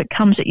golf, it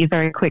comes at you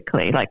very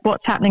quickly. Like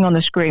what's happening on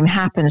the screen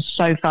happens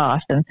so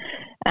fast,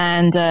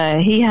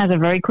 and he has a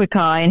very quick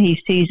eye, and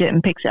he sees it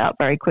and picks it up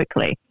very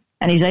quickly,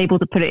 and he's able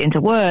to put it into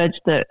words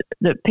that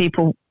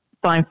people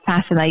find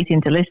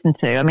fascinating to listen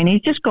to. I mean,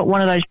 he's just got one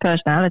of those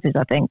personalities,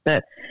 I think,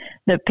 that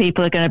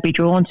people are going to be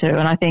drawn to,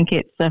 and I think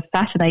it's a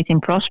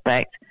fascinating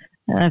prospect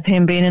of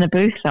him being in a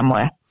booth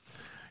somewhere.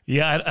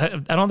 Yeah,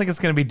 I don't think it's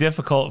going to be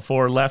difficult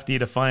for Lefty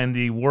to find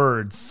the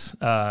words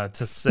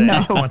to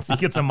say once he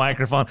gets a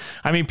microphone.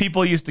 I mean,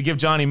 people used to give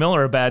Johnny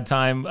Miller a bad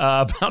time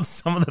about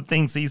some of the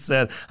things he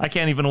said. I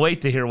can't even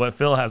wait to hear what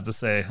Phil has to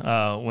say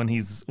when he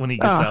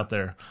gets out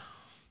there.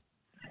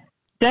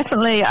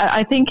 Definitely,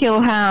 I think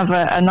he'll have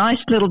a nice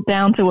little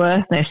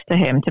down-to-earthness to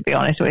him, to be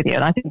honest with you,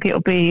 and I think it'll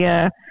be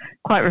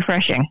quite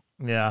refreshing.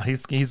 Yeah,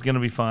 he's going to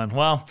be fun.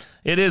 Well,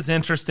 it is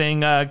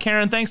interesting.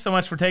 Karen, thanks so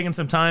much for taking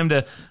some time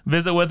to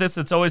visit with us.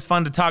 It's always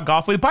fun to talk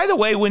golf with you. By the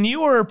way, when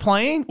you were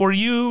playing, were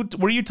you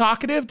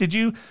talkative? Did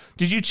you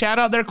chat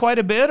out there quite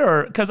a bit?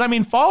 Or because I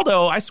mean,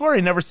 Faldo, I swear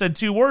he never said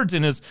 2 words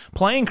in his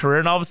playing career,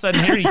 and all of a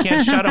sudden here you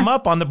can't shut him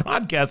up on the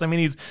broadcast. I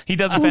mean, he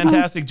does a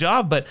fantastic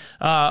job. But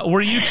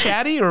were you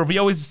chatty, or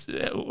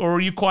were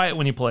you quiet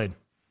when you played?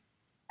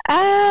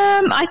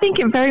 I think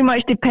it very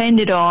much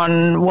depended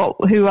on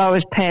who I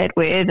was paired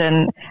with,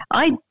 and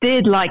I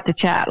did like to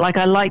chat. Like,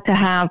 I like to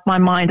have my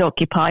mind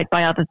occupied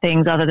by other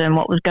things other than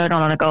what was going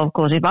on a golf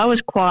course. If I was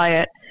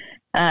quiet,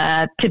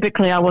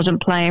 typically I wasn't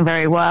playing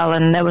very well,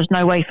 and there was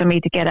no way for me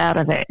to get out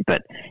of it.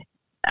 But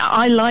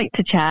I like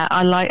to chat.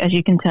 I like, as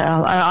you can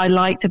tell, I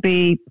like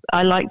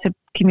to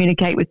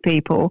communicate with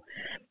people,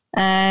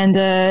 and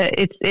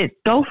it's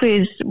golf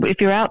is,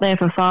 if you're out there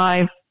for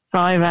 5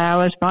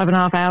 hours,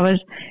 5.5 hours,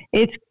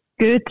 it's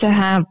good to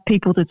have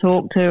people to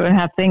talk to and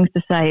have things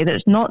to say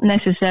that's not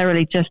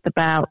necessarily just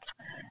about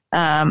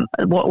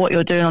what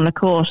you're doing on the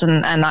course.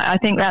 And I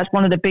think that's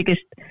one of the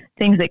biggest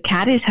things that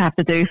caddies have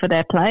to do for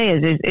their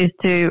players is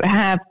to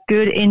have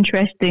good,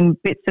 interesting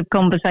bits of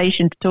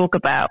conversation to talk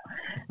about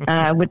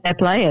with their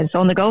players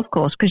on the golf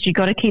course, because you've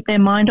got to keep their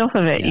mind off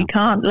of it. Yeah. You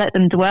can't let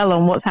them dwell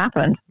on what's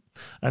happened.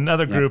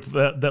 Another group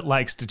that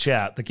likes to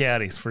chat, the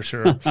caddies, for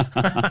sure.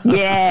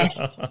 Yeah.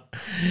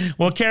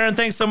 Well, Karen,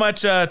 thanks so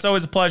much. It's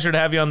always a pleasure to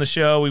have you on the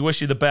show. We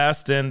wish you the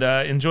best, and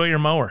enjoy your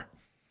mower.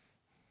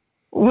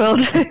 Will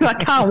do. I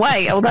can't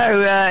wait,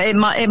 although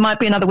it might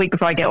be another week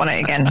before I get on it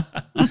again.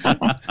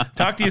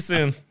 Talk to you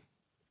soon.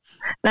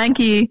 Thank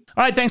you.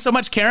 All right, thanks so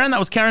much, Karen. That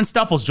was Karen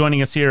Stupples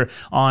joining us here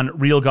on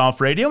Real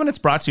Golf Radio, and it's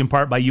brought to you in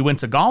part by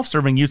Uinta Golf,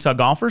 serving Utah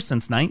golfers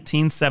since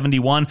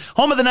 1971.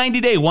 Home of the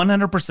 90-day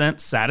 100%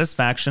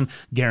 satisfaction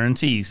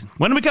guarantees.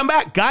 When we come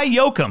back, Guy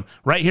Yoakum,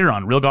 right here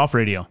on Real Golf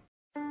Radio.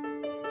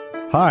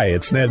 Hi,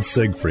 it's Ned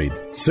Siegfried.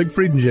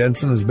 Siegfried &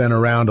 Jensen has been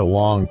around a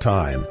long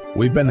time.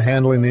 We've been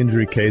handling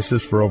injury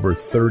cases for over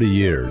 30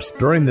 years.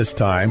 During this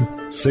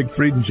time,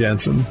 Siegfried &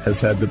 Jensen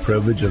has had the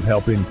privilege of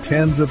helping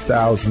tens of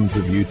thousands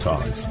of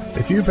Utahns.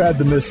 If you've had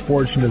the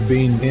misfortune of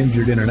being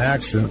injured in an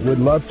accident, we'd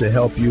love to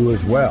help you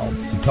as well.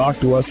 To talk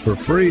to us for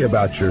free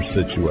about your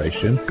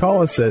situation,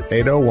 call us at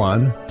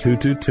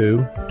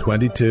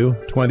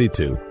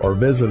 801-222-2222 or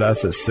visit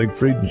us at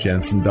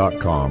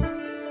siegfriedandjensen.com.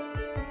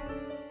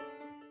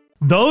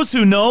 Those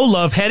who know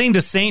love heading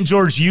to St.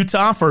 George,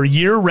 Utah for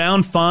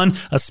year-round fun,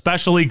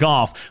 especially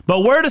golf.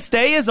 But where to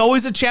stay is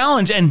always a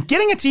challenge, and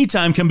getting a tee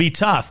time can be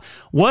tough.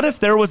 What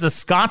if there was a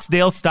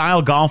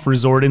Scottsdale-style golf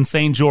resort in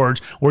St.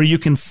 George where you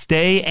can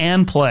stay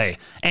and play?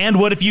 And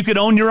what if you could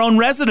own your own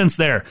residence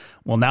there?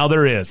 Well, now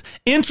there is.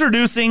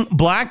 Introducing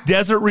Black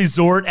Desert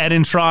Resort at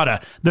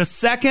Entrada. The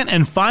second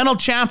and final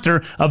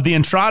chapter of the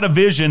Entrada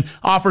vision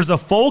offers a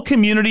full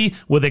community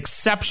with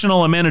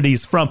exceptional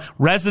amenities, from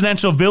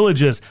residential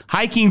villages,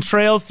 hiking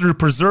trails through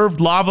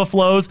preserved lava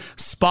flows,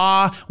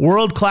 spa,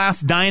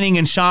 world-class dining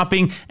and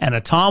shopping, and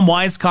a Tom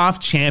Weiskopf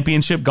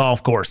championship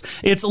golf course.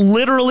 It's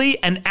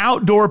literally an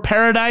outdoor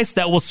paradise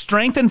that will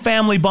strengthen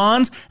family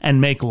bonds and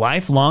make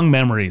lifelong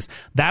memories.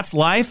 That's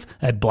life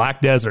at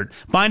Black Desert.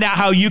 Find out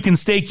how you can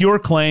stake your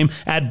claim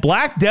at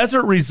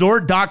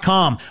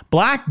blackdesertresort.com.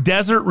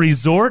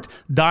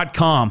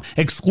 blackdesertresort.com.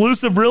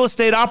 Exclusive real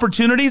estate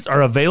opportunities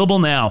are available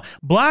now.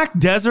 Black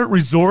Desert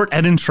Resort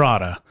at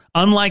Entrada.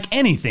 Unlike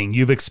anything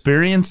you've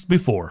experienced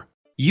before.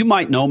 You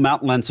might know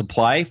Mountainland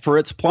Supply for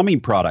its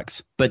plumbing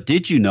products, but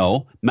did you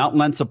know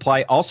Mountainland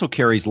Supply also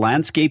carries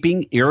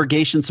landscaping,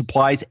 irrigation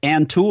supplies,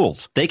 and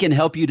tools? They can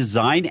help you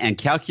design and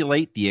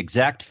calculate the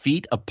exact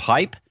feet of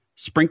pipe,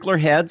 sprinkler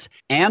heads,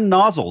 and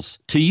nozzles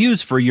to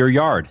use for your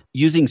yard.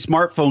 Using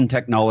smartphone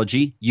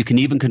technology, you can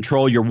even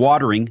control your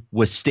watering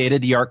with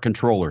state-of-the-art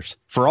controllers.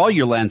 For all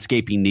your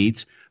landscaping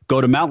needs,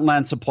 go to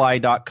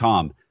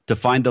mountainlandsupply.com to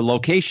find the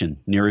location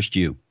nearest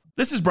you.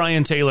 This is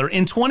Brian Taylor.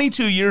 In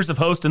 22 years of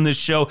hosting this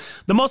show,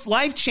 the most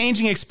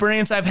life-changing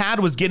experience I've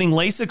had was getting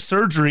LASIK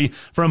surgery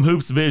from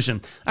Hoops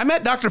Vision. I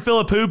met Dr.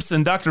 Philip Hoops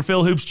and Dr.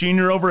 Phil Hoops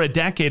Jr. over a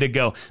decade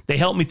ago. They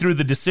helped me through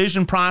the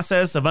decision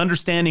process of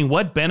understanding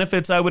what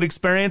benefits I would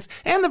experience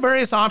and the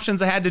various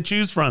options I had to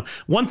choose from.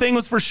 One thing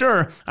was for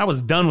sure, I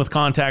was done with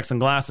contacts and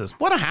glasses.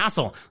 What a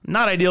hassle.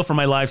 Not ideal for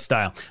my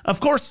lifestyle.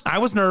 Of course, I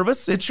was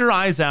nervous. It's your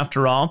eyes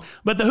after all.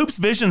 But the Hoops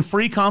Vision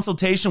free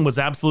consultation was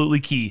absolutely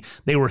key.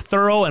 They were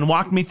thorough and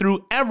walked me through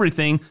through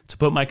everything to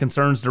put my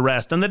concerns to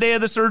rest. And the day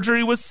of the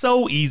surgery was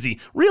so easy.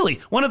 Really,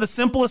 one of the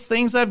simplest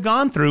things I've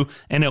gone through,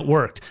 and it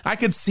worked. I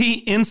could see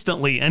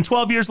instantly, and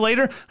 12 years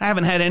later, I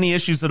haven't had any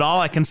issues at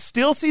all. I can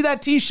still see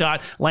that tee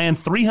shot land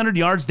 300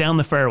 yards down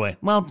the fairway.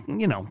 Well,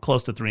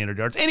 close to 300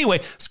 yards.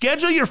 Anyway,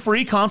 schedule your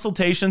free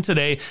consultation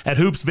today at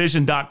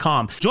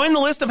hoopsvision.com. Join the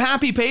list of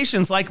happy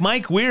patients like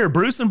Mike Weir,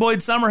 Bruce and Boyd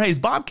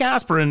Summerhays, Bob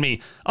Casper, and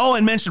me. Oh,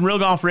 and mention Real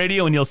Golf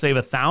Radio and you'll save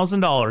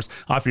 $1,000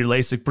 off your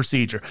LASIK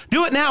procedure.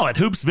 Do it now at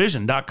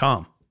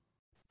hoopsvision.com.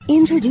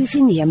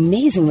 Introducing the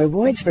Amazing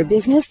Rewards for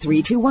Business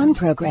 321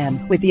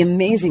 program. With the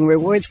Amazing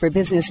Rewards for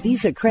Business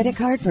Visa credit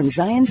card from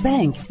Zions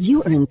Bank,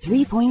 you earn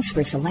 3 points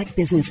for select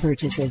business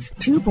purchases,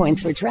 2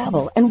 points for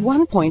travel, and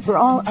 1 point for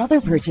all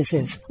other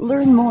purchases.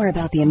 Learn more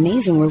about the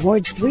Amazing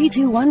Rewards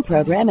 321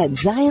 program at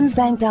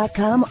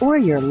zionsbank.com or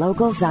your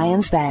local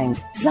Zions Bank.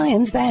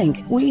 Zions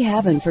Bank, we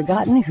haven't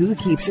forgotten who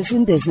keeps us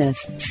in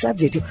business.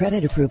 Subject to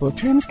credit approval,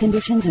 terms,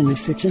 conditions, and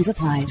restrictions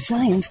apply.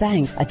 Zions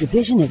Bank, a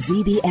division of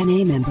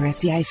ZBNA member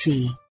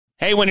FDIC.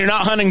 Hey, when you're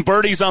not hunting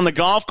birdies on the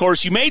golf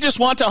course, you may just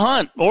want to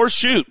hunt or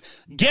shoot.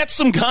 Get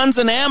some guns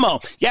and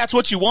ammo. Yeah, it's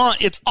what you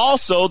want. It's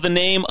also the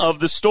name of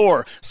the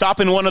store. Stop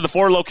in one of the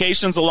 4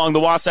 locations along the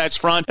Wasatch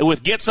Front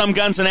with Get Some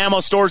Guns and Ammo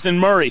stores in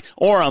Murray,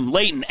 Orem,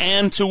 Layton,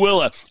 and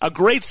Tooele. A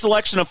great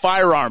selection of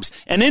firearms,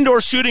 an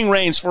indoor shooting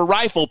range for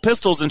rifle,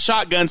 pistols, and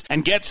shotguns,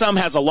 and Get Some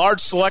has a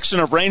large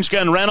selection of range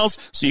gun rentals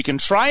so you can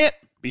try it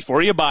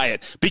before you buy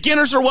it.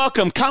 Beginners are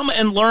welcome. Come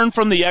and learn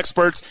from the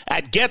experts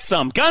at Get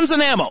Some Guns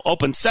and Ammo,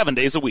 open 7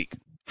 days a week.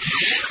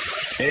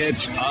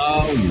 It's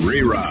a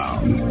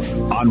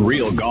reround on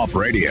Real Golf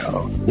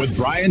Radio with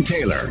Brian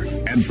Taylor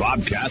and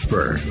Bob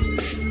Casper.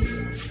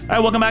 All right,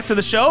 welcome back to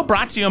the show,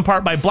 brought to you in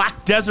part by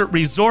Black Desert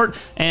Resort.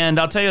 And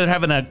I'll tell you, they're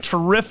having a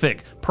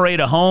terrific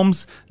parade of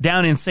homes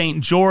down in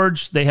St.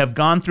 George. They have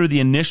gone through the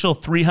initial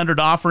 300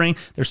 offering.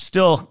 There's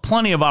still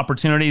plenty of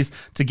opportunities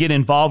to get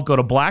involved. Go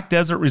to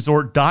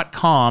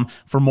blackdesertresort.com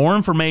for more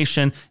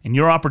information and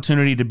your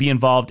opportunity to be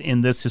involved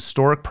in this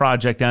historic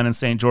project down in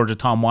St. George, a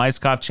Tom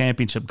Weiskopf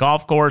Championship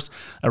Golf Course,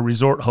 a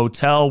resort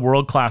hotel,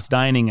 world-class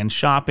dining and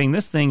shopping.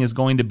 This thing is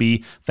going to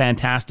be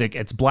fantastic.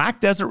 It's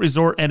Black Desert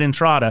Resort at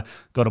Entrada.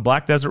 Go to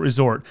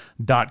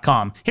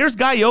blackdesertresort.com. Here's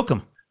Guy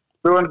Yoakum.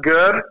 Doing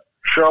good.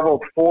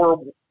 Shoveled four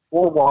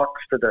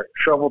walks today.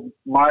 Shoveled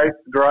my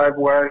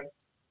driveway.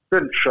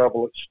 Didn't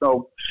shovel it.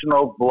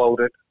 Snow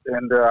blowed it.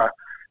 And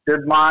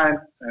did mine,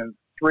 and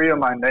 3 of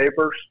my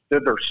neighbors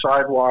did their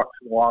sidewalks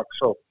and walks.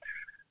 So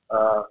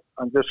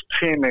I'm just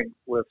teeming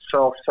with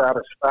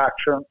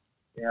self-satisfaction.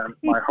 And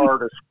my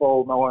heart is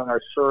full knowing I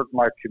served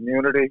my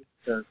community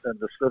and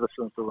the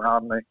citizens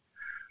around me.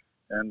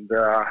 And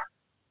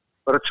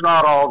but it's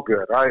not all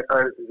good.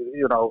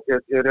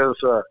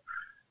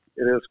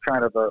 It is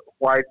kind of a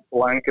white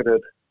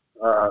blanketed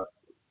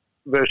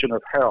vision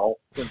of hell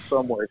in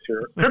some ways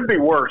here. It could be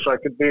worse. I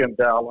could be in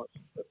Dallas,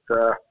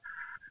 but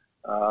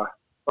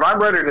I'm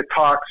ready to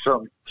talk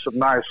some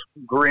nice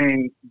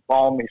green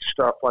balmy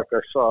stuff like I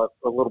saw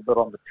a little bit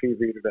on the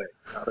TV today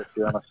out at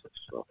Genesis.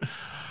 So.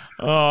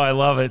 Oh, I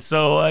love it.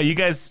 So you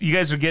guys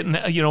are getting,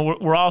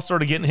 we're all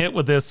sort of getting hit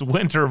with this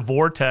winter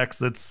vortex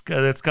that's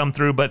come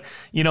through. But,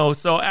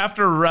 so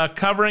after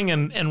covering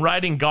and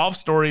writing golf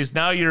stories,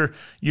 now you're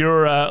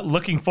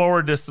looking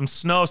forward to some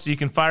snow so you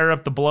can fire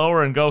up the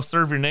blower and go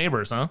serve your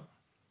neighbors, huh?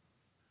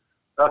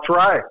 That's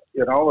right.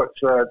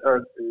 It's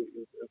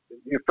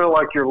you feel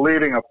like you're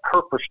leading a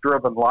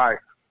purpose-driven life.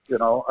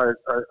 I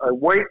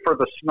wait for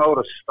the snow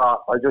to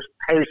stop. I just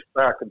pace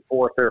back and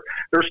forth there.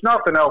 There's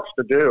nothing else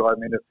to do. I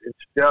mean, it's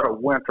dead of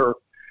winter,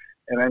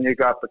 and then you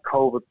got the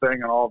COVID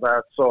thing and all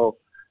that. So,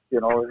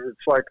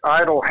 it's like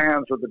idle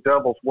hands are the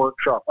devil's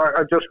workshop.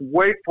 I just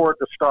wait for it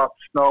to stop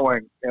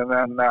snowing, and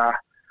then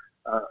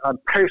I'm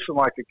pacing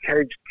like a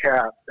caged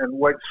cat and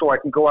wait so I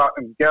can go out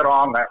and get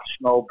on that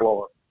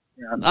snowblower.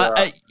 And,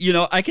 I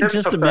can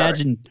just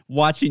imagine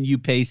watching you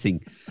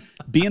pacing,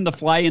 being the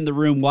fly in the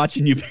room,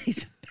 watching you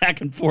pace back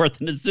and forth.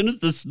 And as soon as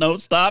the snow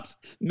stops,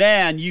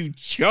 man, you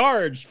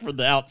charge for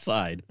the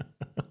outside.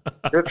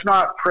 It's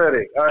not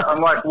pretty.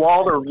 I'm like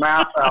Walter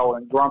Matthau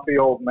in Grumpy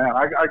Old Man.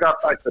 I got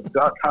like the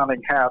duck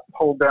hunting hat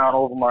pulled down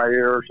over my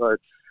ears.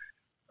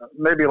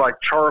 Maybe like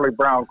Charlie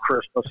Brown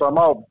Christmas. I'm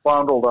all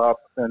bundled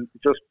up and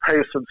just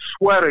pacing,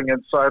 sweating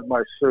inside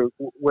my suit,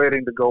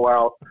 waiting to go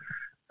out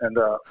and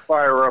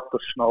fire up the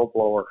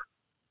snowblower.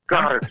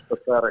 God, it's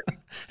pathetic.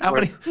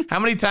 How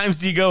many times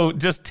do you go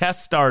just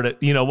test start it,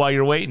 while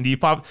you're waiting? Do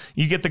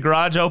you get the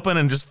garage open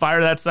and just fire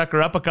that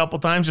sucker up a couple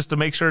times just to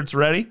make sure it's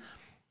ready?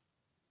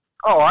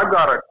 Oh, I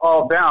got it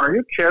all down. Are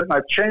you kidding?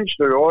 I've changed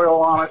the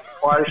oil on it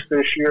twice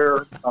this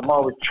year. I'm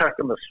always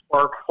checking the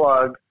spark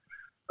plug,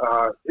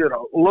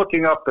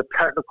 looking up the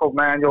technical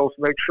manuals,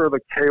 make sure the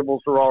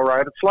cables are all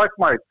right. It's like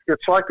my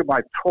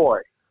toy.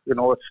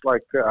 It's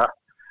like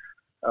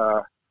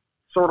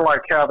sort of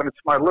like having it's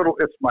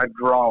my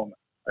drone,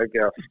 I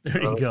guess.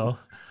 There you go.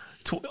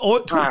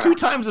 two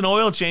times an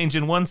oil change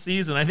in one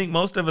season. I think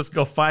most of us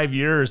go 5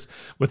 years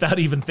without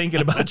even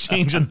thinking about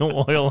changing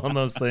the oil on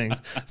those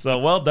things. So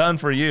well done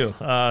for you.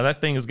 That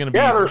thing is going to be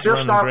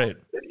running great.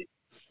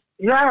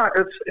 Yeah,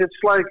 it's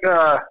like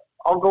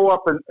I'll go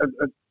up and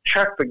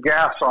check the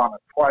gas on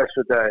it twice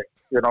a day.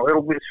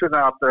 It'll be sitting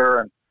out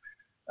there, and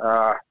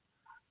I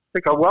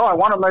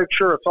want to make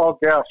sure it's all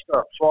gassed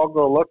up. So I'll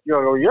go look.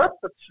 You'll go, yep,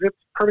 it's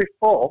pretty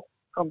full.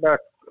 Come back,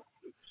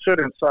 sit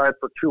inside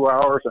for 2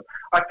 hours, and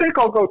I think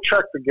I'll go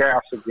check the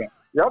gas again.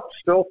 Yep,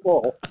 still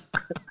full.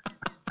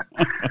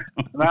 And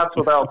that's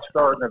without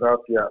starting it up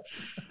yet.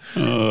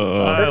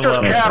 It's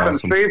just cabin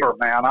fever,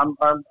 man. I'm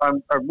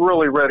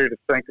really ready to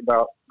think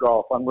about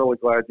golf. I'm really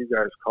glad you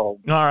guys called.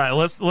 All right,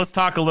 let's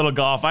talk a little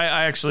golf.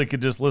 I actually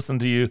could just listen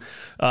to you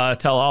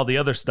tell all the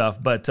other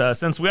stuff, but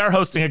since we are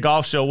hosting a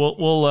golf show,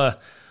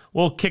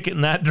 we'll kick it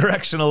in that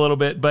direction a little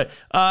bit. But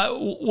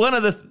one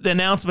of the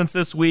announcements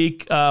this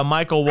week,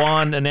 Michael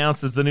Wan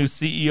announces the new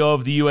CEO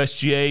of the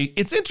USGA.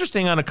 It's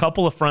interesting on a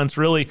couple of fronts,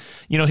 really.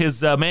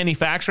 His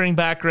manufacturing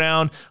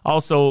background,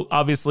 also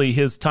obviously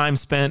his time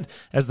spent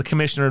as the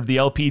commissioner of the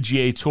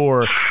LPGA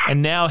Tour,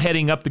 and now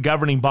heading up the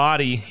governing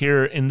body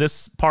here in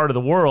this part of the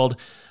world.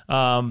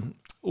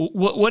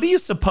 What do you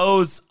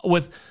suppose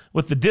with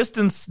the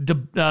distance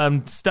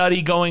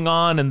study going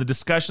on and the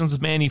discussions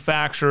with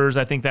manufacturers?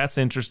 I think that's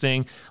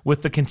interesting.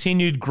 With the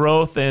continued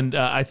growth and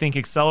I think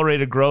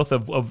accelerated growth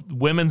of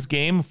women's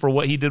game for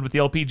what he did with the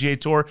LPGA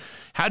Tour,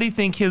 how do you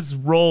think his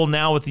role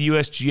now with the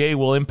USGA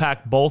will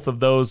impact both of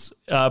those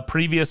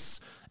previous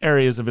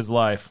areas of his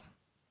life?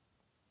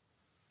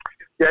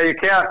 Yeah, you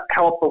can't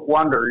help but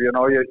wonder. You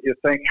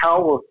think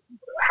how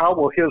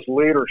will his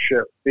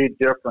leadership be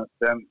different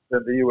than the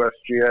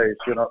USGA's?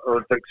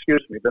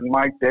 Than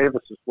Mike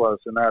Davis's was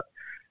in that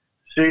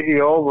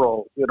CEO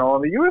role. In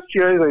the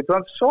USGA, they've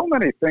done so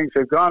many things.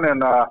 They've gone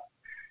in a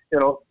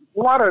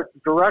lot of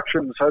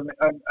directions. I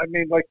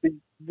mean, like the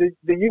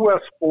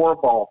US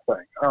 4-ball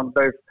thing.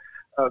 They've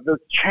the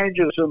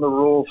changes in the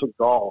rules of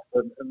golf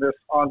and this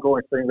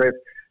ongoing thing. They've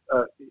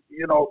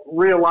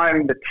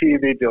realigning the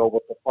TV deal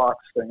with the Fox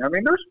thing. I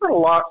mean, there's been a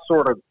lot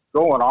sort of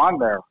going on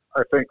there,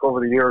 I think, over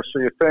the years.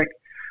 So you think,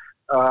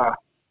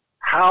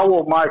 how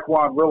will Mike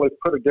Wan really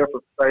put a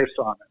different face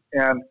on it?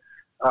 And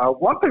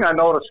one thing I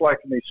noticed, like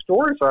in these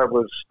stories I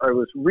was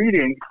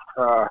reading,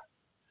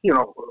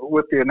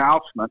 with the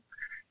announcement,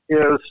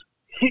 is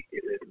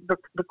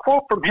the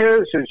quote from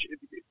him is,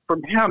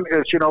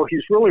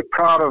 he's really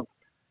proud of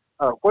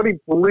what he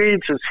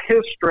believes is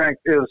his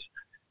strength is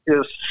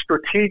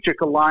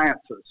strategic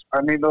alliances.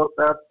 I mean,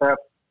 that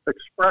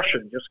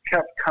expression just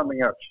kept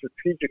coming up,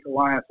 strategic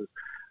alliances.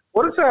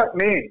 What does that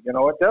mean?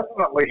 It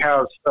definitely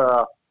has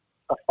a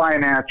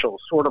financial,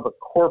 sort of a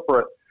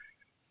corporate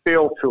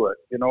feel to it,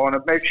 and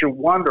it makes you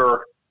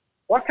wonder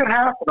what could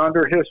happen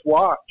under his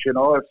watch.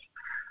 It's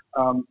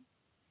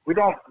we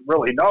don't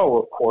really know,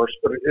 of course,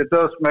 but it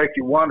does make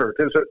you wonder.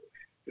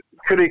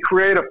 Could he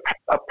create a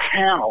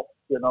panel?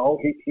 I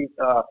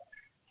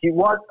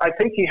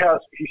think he's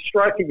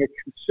striking a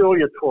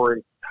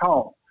conciliatory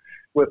tone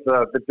with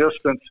the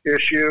distance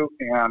issue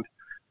and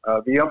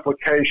the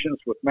implications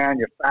with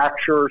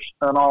manufacturers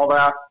and all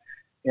that.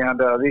 And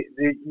the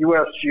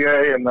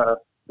USGA and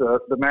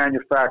the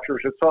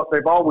manufacturers,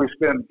 they've always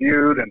been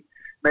viewed and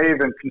may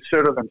even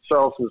consider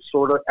themselves as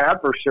sort of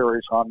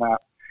adversaries on that.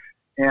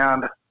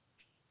 And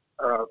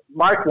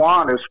Mike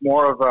Wan is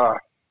more of a,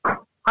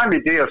 Jaime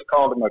Diaz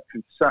called him a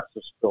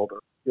consensus builder,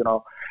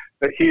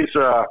 that he's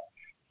a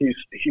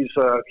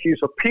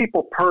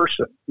people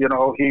person. He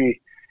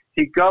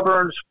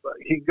governed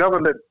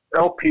the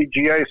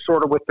LPGA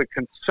sort of with the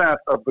consent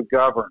of the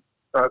governed.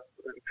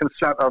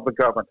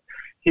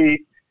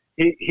 He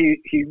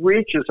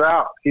reaches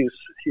out. He's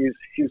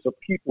a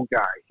people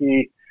guy.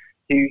 He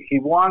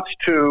wants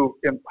to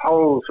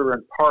impose or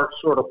impart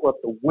sort of what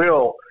the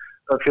will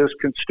of his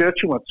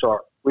constituents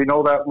are. We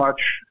know that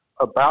much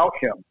about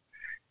him.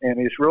 And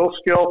he's real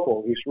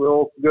skillful. He's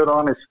real good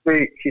on his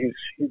feet. He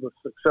was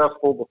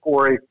successful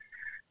before he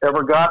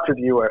ever got to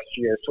the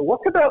USGA. So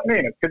what could that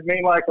mean? It could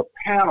mean like a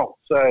panel,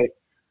 say,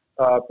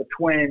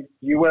 between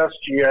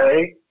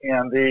USGA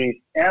and the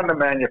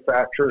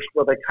manufacturers,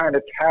 where they kind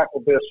of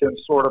tackle this in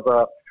sort of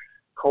a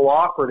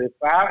cooperative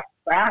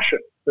fashion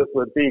that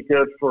would be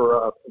good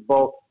for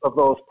both of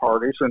those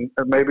parties and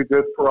maybe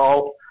good for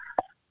all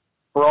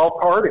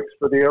parties,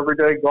 for the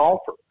everyday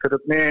golfer. Could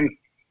it mean?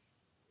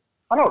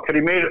 I don't know. Could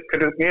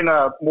it mean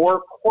a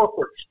more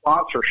corporate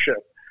sponsorship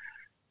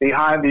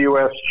behind the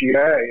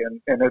USGA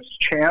and its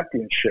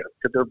championship?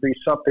 Could there be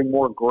something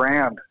more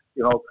grand,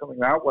 coming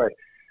that way?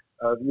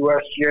 The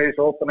USGA is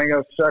opening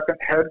a second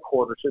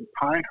headquarters in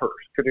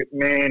Pinehurst. Could it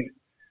mean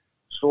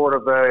sort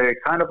of a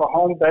kind of a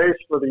home base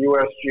for the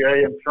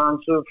USGA in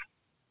terms of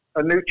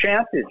a new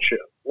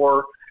championship?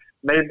 Or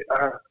maybe,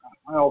 I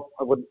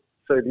wouldn't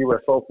say the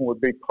U.S. Open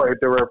would be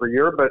played there every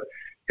year, but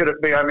could it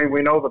be,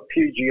 we know the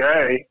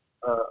PGA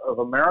of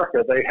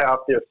America, they have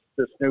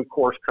this new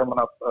course coming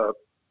up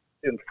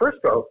in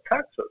Frisco,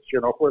 Texas,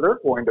 where they're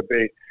going to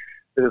be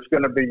is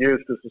going to be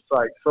used as a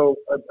site. So,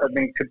 I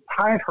mean, could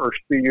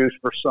Pinehurst be used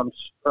for on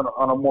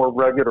a more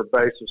regular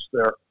basis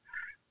there?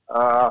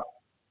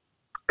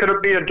 Could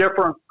it be a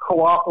different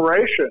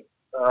cooperation,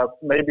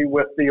 maybe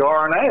with the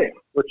RNA,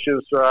 which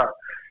is the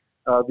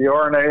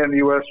RNA and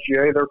the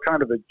USGA? They're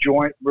kind of the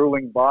joint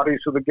ruling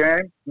bodies of the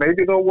game.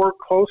 Maybe they'll work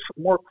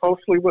more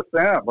closely with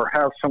them, or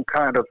have some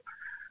kind of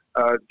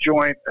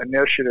joint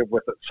initiative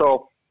with it.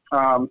 So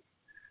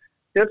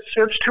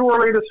it's too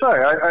early to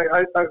say.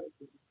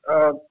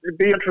 It'd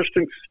be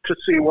interesting to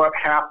see what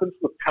happens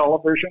with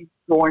television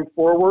going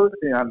forward,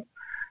 and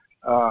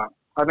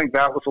I think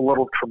that was a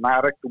little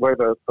traumatic, the way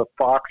the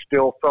Fox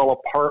deal fell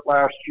apart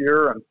last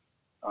year, and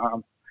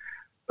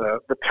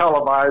the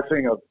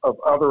televising of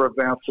other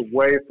events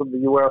away from the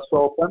U.S.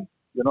 Open,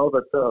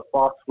 that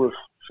Fox was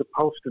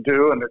supposed to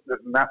do, and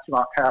that's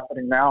not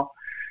happening now.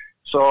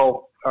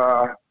 So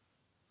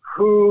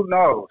who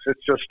knows?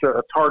 It's just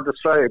it's hard to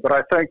say. But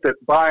I think that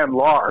by and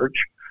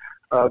large,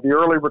 the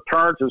early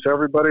returns is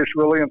everybody's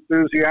really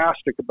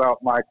enthusiastic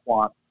about Mike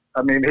Whan.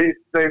 I mean,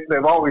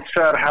 they've always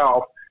said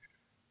how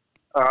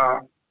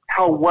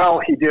well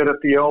he did at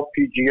the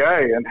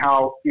LPGA, and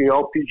how the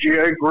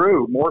LPGA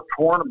grew, more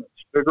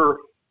tournaments, bigger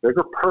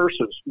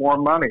purses, more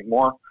money,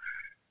 more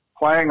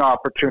playing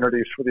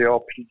opportunities for the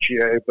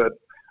LPGA. But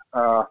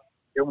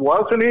it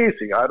wasn't easy.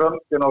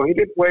 He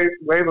didn't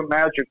wave a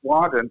magic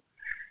wand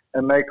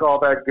and make all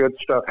that good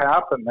stuff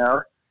happen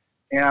there.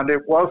 And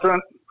it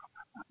wasn't,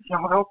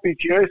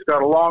 LPGA's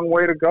got a long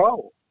way to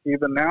go.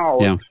 Even now,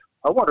 yeah.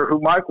 I wonder who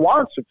Mike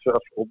Whan's successor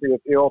will be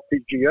at the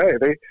LPGA.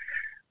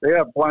 They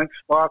have blank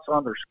spots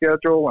on their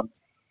schedule and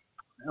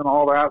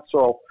all that.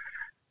 So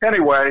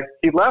anyway,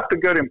 he left a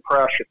good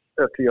impression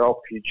at the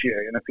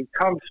LPGA, and if he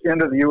comes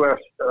into the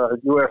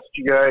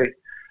USGA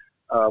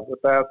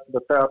with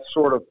that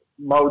sort of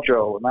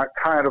mojo and that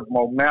kind of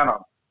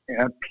momentum,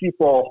 and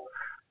people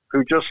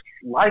who just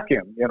like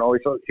him,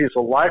 he's a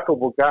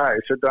likable guy,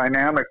 he's a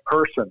dynamic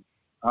person.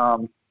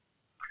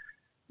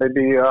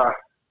 Maybe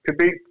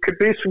could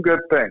be some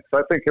good things.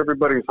 I think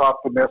everybody's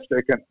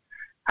optimistic and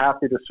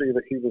happy to see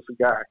that he was a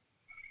guy.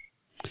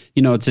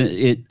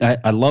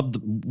 I love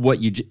what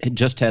you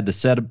just had to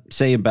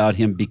say about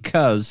him,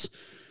 because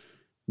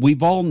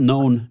we've all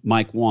known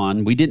Mike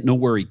Whan. We didn't know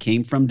where he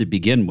came from to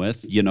begin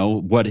with,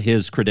 what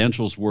his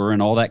credentials were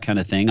and all that kind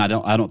of thing. I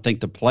don't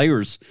think the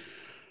players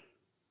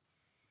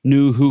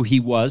knew who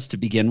he was to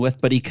begin with,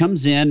 but he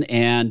comes in,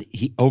 and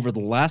he, over the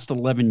last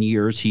 11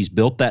 years, he's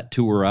built that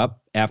tour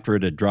up after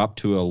it had dropped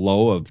to a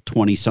low of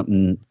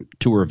 20-something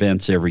tour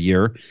events every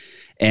year.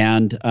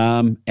 And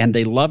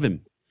they love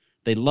him.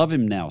 They love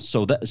him now.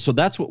 So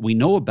that's what we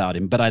know about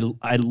him. But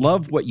I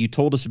love what you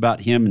told us about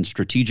him and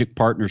strategic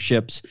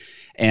partnerships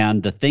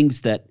and the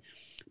things that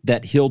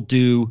he'll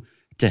do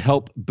to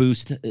help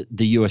boost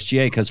the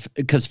USGA.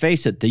 Because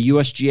face it, the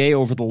USGA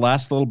over the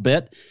last little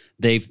bit,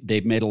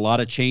 they've made a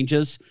lot of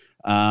changes.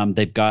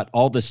 They've got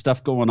all this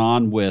stuff going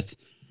on with,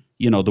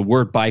 the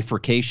word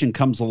bifurcation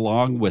comes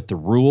along with the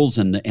rules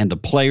and the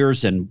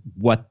players, and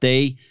what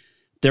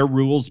their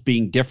rules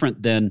being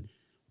different than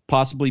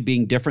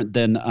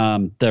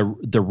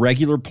the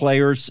regular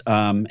players,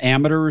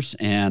 amateurs,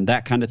 and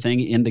that kind of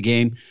thing in the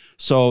game.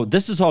 So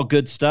this is all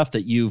good stuff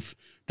that you've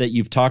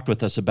talked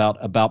with us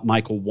about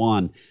Michael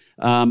Whan.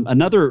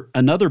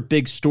 Another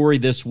big story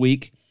this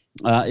week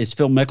is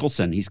Phil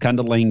Mickelson. He's kind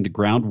of laying the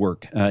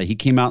groundwork. He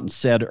came out and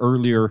said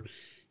earlier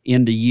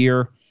in the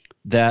year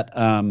that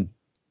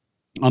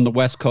on the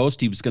West Coast,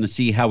 he was going to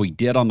see how he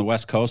did on the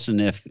West Coast, and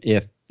if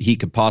he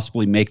could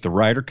possibly make the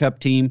Ryder Cup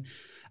team.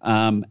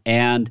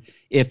 And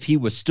if he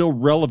was still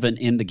relevant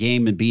in the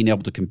game and being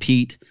able to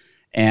compete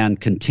and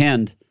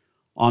contend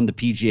on the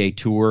PGA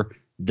Tour,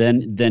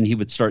 then he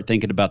would start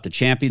thinking about the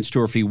Champions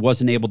Tour if he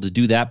wasn't able to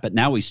do that. But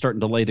now he's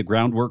starting to lay the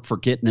groundwork for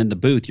getting in the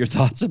booth. Your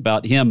thoughts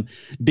about him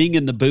being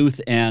in the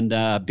booth and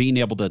being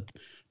able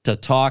to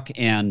talk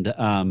and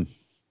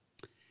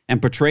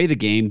portray the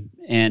game,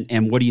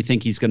 and what do you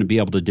think he's going to be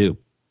able to do?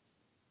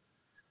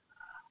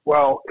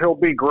 Well, he'll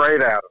be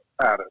great at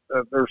it.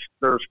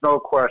 There's no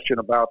question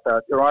about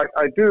that.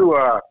 I do.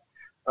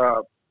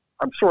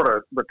 I'm sort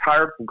of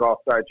retired from Golf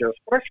Digest,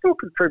 but I still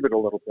contribute a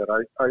little bit.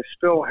 I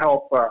still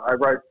help.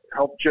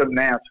 Help Jim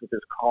Nance with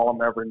his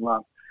column every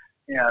month,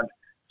 and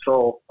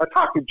so I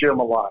talk to Jim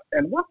a lot.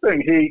 And one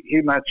thing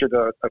he mentioned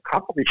a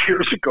couple of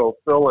years ago,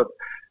 Phil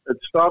had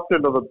stopped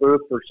into the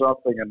booth or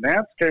something, and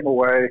Nance came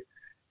away,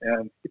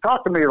 and he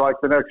talked to me like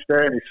the next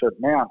day, and he said,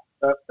 "Man,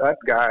 that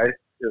guy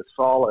is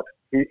solid.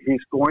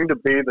 He's going to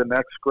be the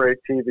next great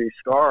TV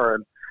star."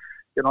 And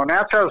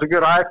Nance has a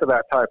good eye for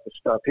that type of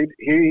stuff.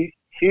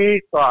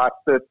 He thought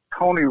that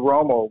Tony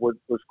Romo was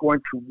going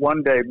to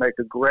one day make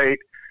a great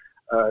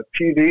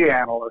TV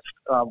analyst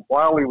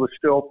while he was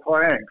still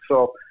playing.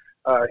 So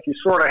he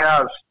sort of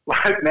has,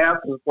 like,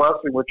 Nance's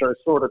blessing, which I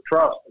sort of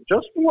trust.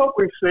 Just from what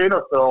we've seen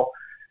of Phil,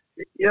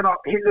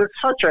 it's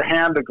such a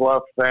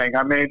hand-to-glove thing.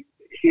 I mean,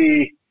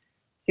 he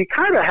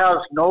kind of has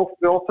no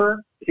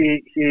filter.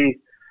 He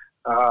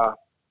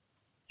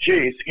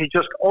geez, he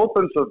just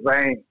opens a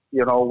vein,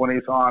 when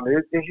he's on.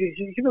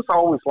 He was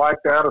always like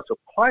that as a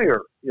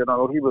player. He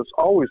was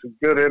always a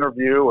good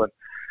interview and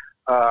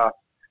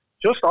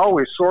just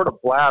always sort of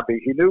blabby.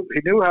 He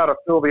knew how to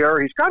fill the air.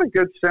 He's got a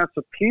good sense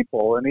of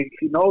people, and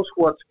he knows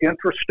what's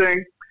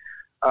interesting.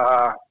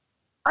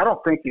 I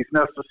don't think he's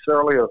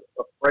necessarily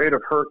afraid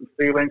of hurting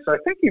feelings. I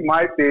think he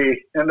might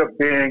end up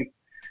being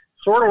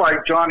sort of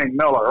like Johnny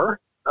Miller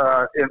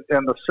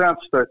in the sense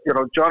that,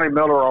 Johnny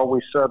Miller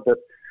always said that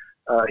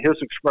his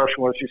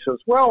expression was, he says,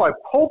 well, I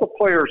pull the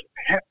players'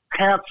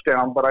 pants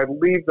down, but I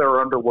leave their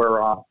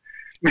underwear on.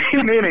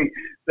 Meaning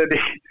that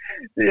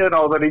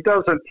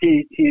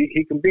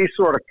he can be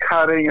sort of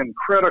cutting and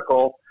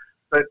critical,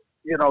 but,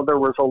 there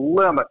was a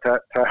limit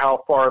to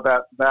how far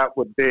that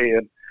would be.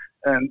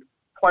 And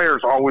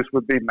players always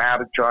would be mad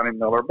at Johnny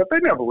Miller, but they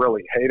never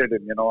really hated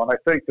him, and I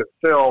think that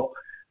Phil,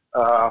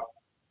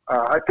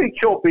 I think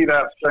he'll be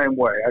that same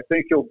way. I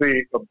think he'll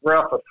be a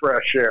breath of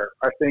fresh air.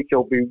 I think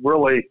he'll be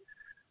really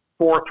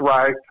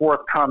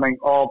forthcoming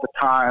all the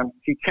time.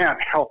 He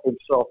can't help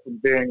himself from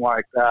being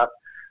like that.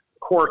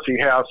 Of course, he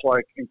has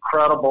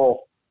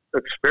incredible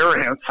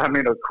experience. I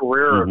mean, a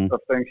career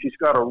of things. He's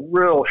got a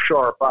real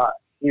sharp eye.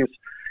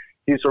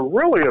 He's a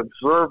really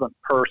observant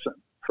person,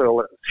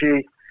 Phil is.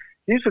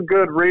 He's a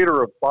good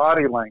reader of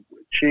body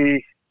language.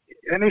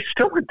 And he's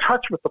still in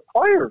touch with the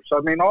players. I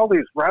mean, all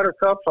these Ryder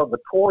Cups on the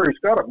tour, he's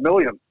got a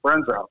million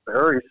friends out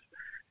there.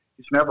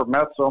 He's never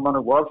met someone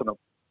who wasn't a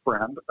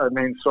friend. I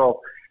mean,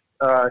 so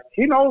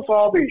he knows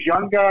all these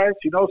young guys.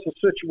 He knows the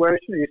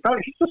situation.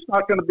 He's just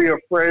not going to be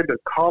afraid to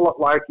call it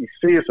like he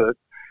sees it.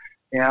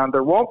 And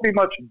there won't be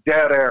much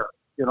dead air,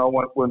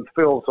 when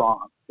Phil's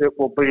on. It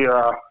will be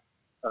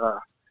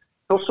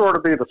he'll sort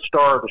of be the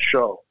star of the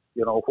show.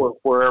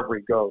 Wherever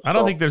he goes. I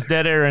don't think there's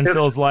dead air in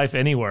Phil's life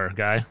anywhere,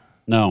 Guy.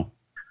 No,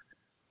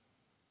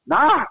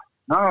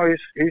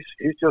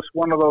 he's just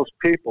one of those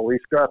people.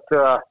 He's got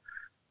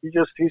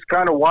he's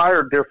kind of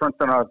wired different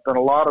than a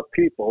lot of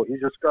people.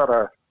 He's just got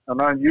an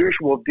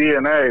unusual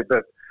DNA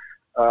that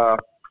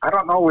I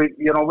don't know. We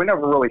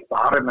never really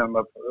thought of him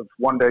of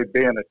one day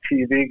being a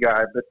TV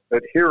guy,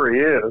 but here he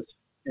is,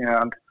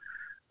 and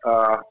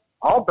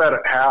I'll bet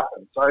it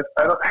happens. I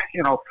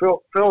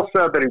Phil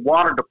said that he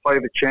wanted to play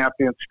the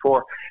Champions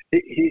Tour.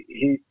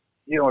 He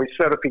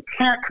said if he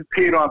can't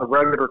compete on the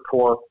regular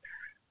tour,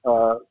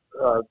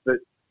 that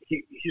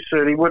he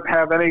said he wouldn't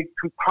have any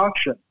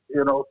compunction.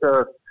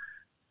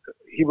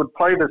 He would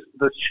play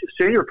the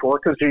senior tour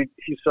because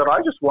he said,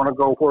 I just want to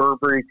go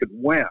wherever he could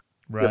win.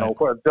 Right.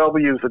 A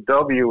W is a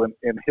W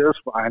in his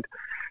mind.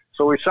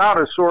 So he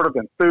sounded sort of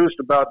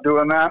enthused about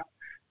doing that.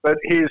 But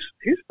he's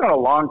been a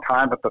long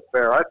time at the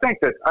fair. I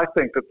think that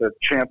the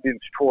Champions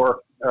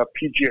Tour,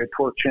 PGA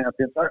Tour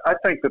champions, I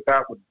think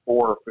that would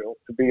bore Phil,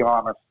 to be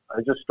honest.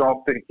 I just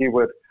don't think he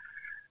would,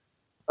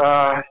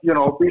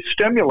 be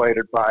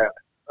stimulated by it.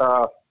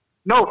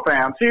 No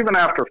fans, even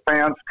after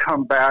fans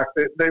come back,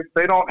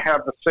 they don't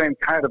have the same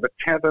kind of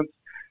attendance.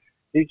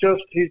 He's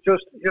just it's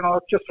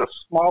just a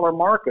smaller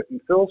market,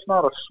 and Phil's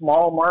not a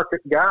small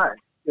market guy,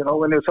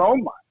 in his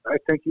own mind. I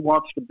think he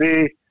wants to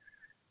be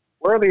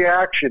where the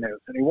action is,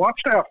 and he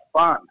wants to have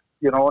fun,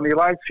 and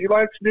he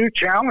likes new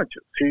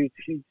challenges. He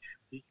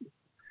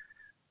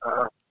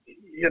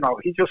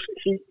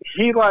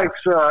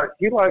likes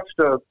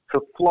to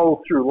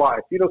flow through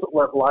life. He doesn't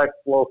let life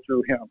flow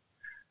through him.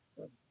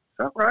 Is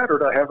that right, or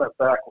did I have that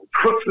backwards?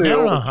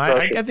 No.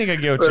 I think I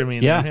get what you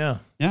mean. Yeah.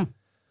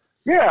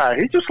 Yeah,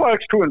 he just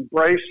likes to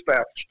embrace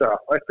that stuff.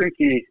 I think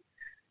he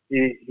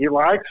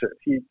likes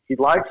it. He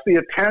likes the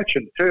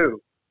attention too.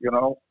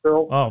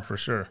 Phil. Oh, for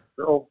sure.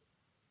 Phil.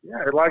 Yeah,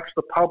 he likes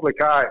the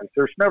public eye.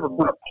 There's never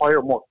been a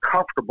player more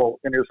comfortable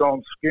in his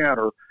own skin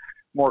or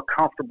more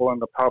comfortable in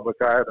the public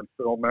eye than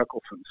Phil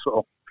Mickelson.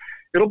 So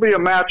it'll be a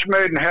match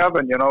made in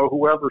heaven,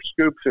 whoever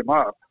scoops him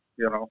up,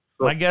 So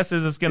my guess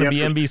is it's going to be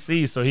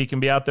NBC, so he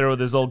can be out there with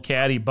his old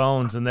caddy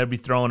Bones, and they'll be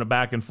throwing it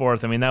back and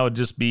forth. I mean, that would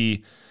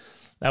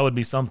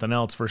be something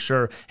else for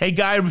sure. Hey,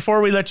 Guy,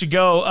 before we let you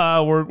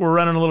go, we're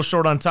running a little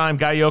short on time.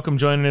 Guy Yoakum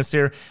joining us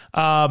here.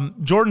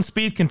 Jordan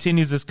Spieth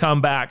continues his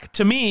comeback.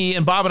 To me,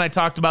 and Bob and I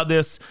talked about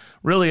this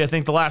really, I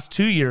think, the last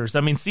 2 years.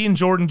 I mean, seeing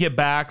Jordan get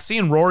back,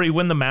 seeing Rory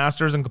win the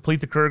Masters and complete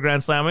the career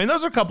Grand Slam. I mean,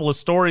 those are a couple of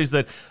stories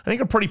that I think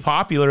are pretty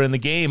popular in the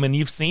game, and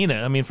you've seen it.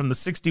 I mean, from the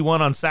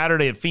 61 on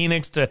Saturday at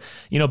Phoenix to,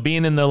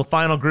 being in the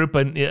final group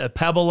at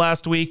Pebble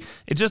last week.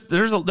 It just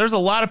there's a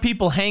lot of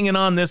people hanging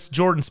on this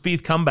Jordan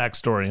Spieth comeback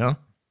story, huh?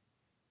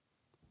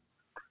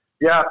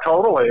 Yeah,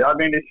 totally. I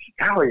mean,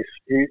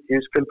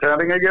 he's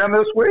contending again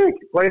this week.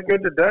 He played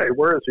good today.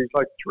 Where is he? He's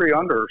like 3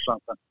 under or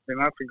something. I mean,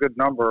 that's a good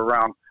number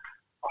around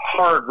a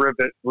hard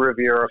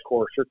Riviera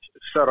course. It's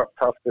set up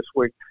tough this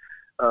week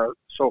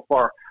so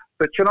far.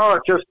 But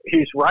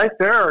he's right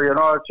there.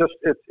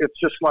 It's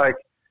just like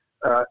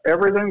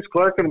everything's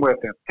clicking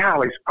with him.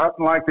 He's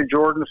putting like the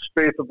Jordan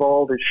Spieth of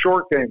old. His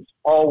short game's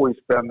always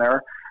been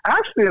there.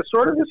 Actually, it's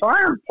sort of his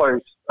iron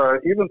plays,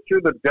 even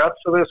through the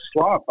depths of this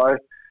slump. It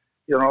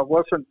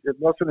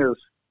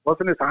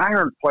wasn't his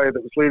iron play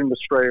that was leading the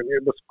straight.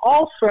 It was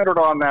all centered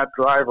on that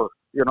driver.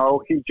 You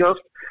know,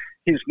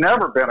 he's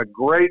never been a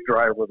great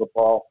driver of the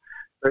ball.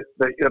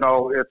 You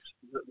know, it's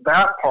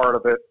that part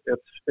of it.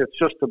 It's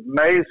just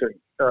amazing.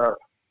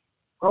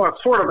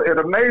 It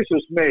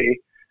amazes me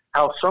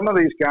how some of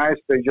these guys,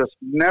 they just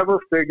never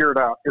figure it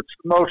out. It's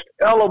the most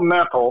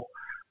elemental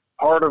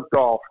part of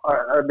golf.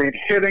 I mean,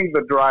 hitting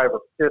the driver.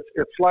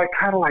 It's like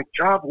kind of like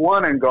job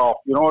one in golf.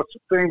 You know, it's a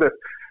thing that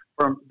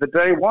from the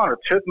day one,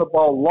 it's hitting the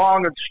ball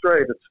long and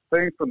straight. It's a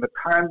thing from the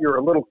time you're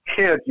a little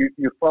kid you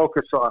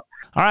focus on.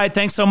 All right,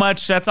 thanks so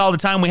much. That's all the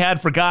time we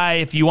had for Guy.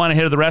 If you want to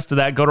hear the rest of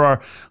that, go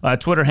to our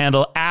Twitter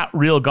handle,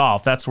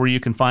 @RealGolf. That's where you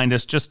can find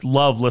us. Just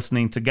love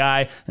listening to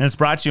Guy. And it's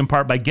brought to you in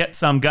part by Get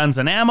Some Guns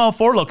and Ammo,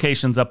 4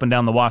 locations up and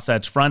down the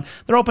Wasatch Front.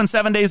 They're open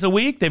 7 days a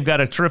week. They've got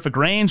a terrific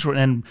range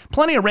and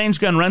plenty of range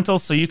gun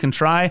rentals so you can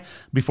try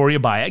before you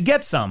buy it.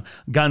 Get Some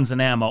Guns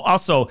and Ammo.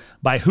 Also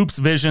by Hoops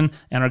Vision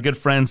and our good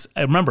friends.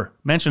 Remember,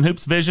 mention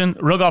Hoops Vision,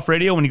 Real Golf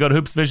Radio, when you go to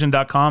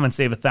hoopsvision.com and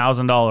save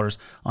 $1,000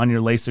 on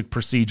your LASIK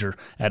procedure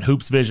at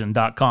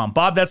hoopsvision.com.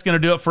 Bob, that's going to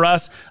do it for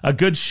us. A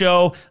good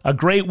show, a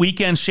great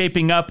weekend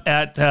shaping up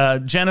at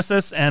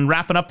Genesis and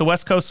wrapping up the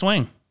West Coast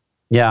swing.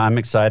 Yeah, I'm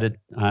excited.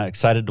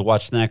 Excited to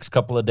watch the next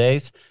couple of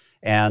days,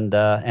 and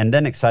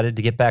then excited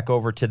to get back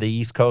over to the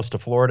East Coast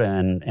of Florida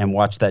and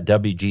watch that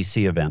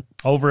WGC event.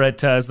 Over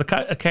at, as the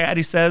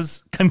caddy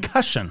says,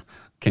 Concussion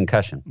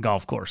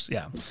golf course.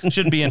 Yeah,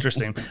 should be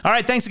interesting. All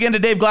right, thanks again to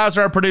Dave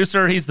Glauser, our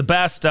producer. He's the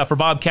best. For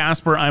Bob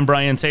Casper, I'm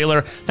Brian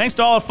Taylor. Thanks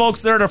to all the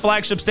folks there at our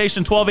flagship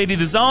station, 1280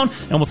 The Zone,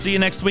 and we'll see you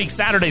next week,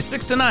 Saturday,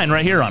 6 to 9,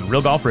 right here on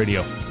Real Golf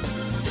Radio.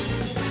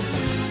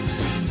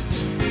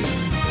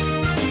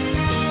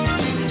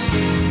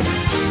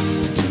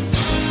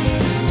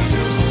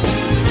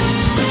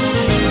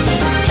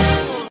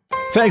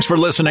 Thanks for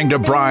listening to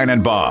Brian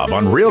and Bob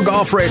on Real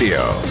Golf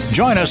Radio.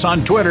 Join us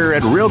on Twitter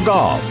at Real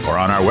Golf or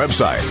on our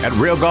website at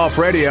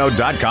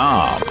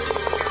realgolfradio.com.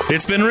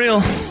 It's been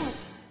real.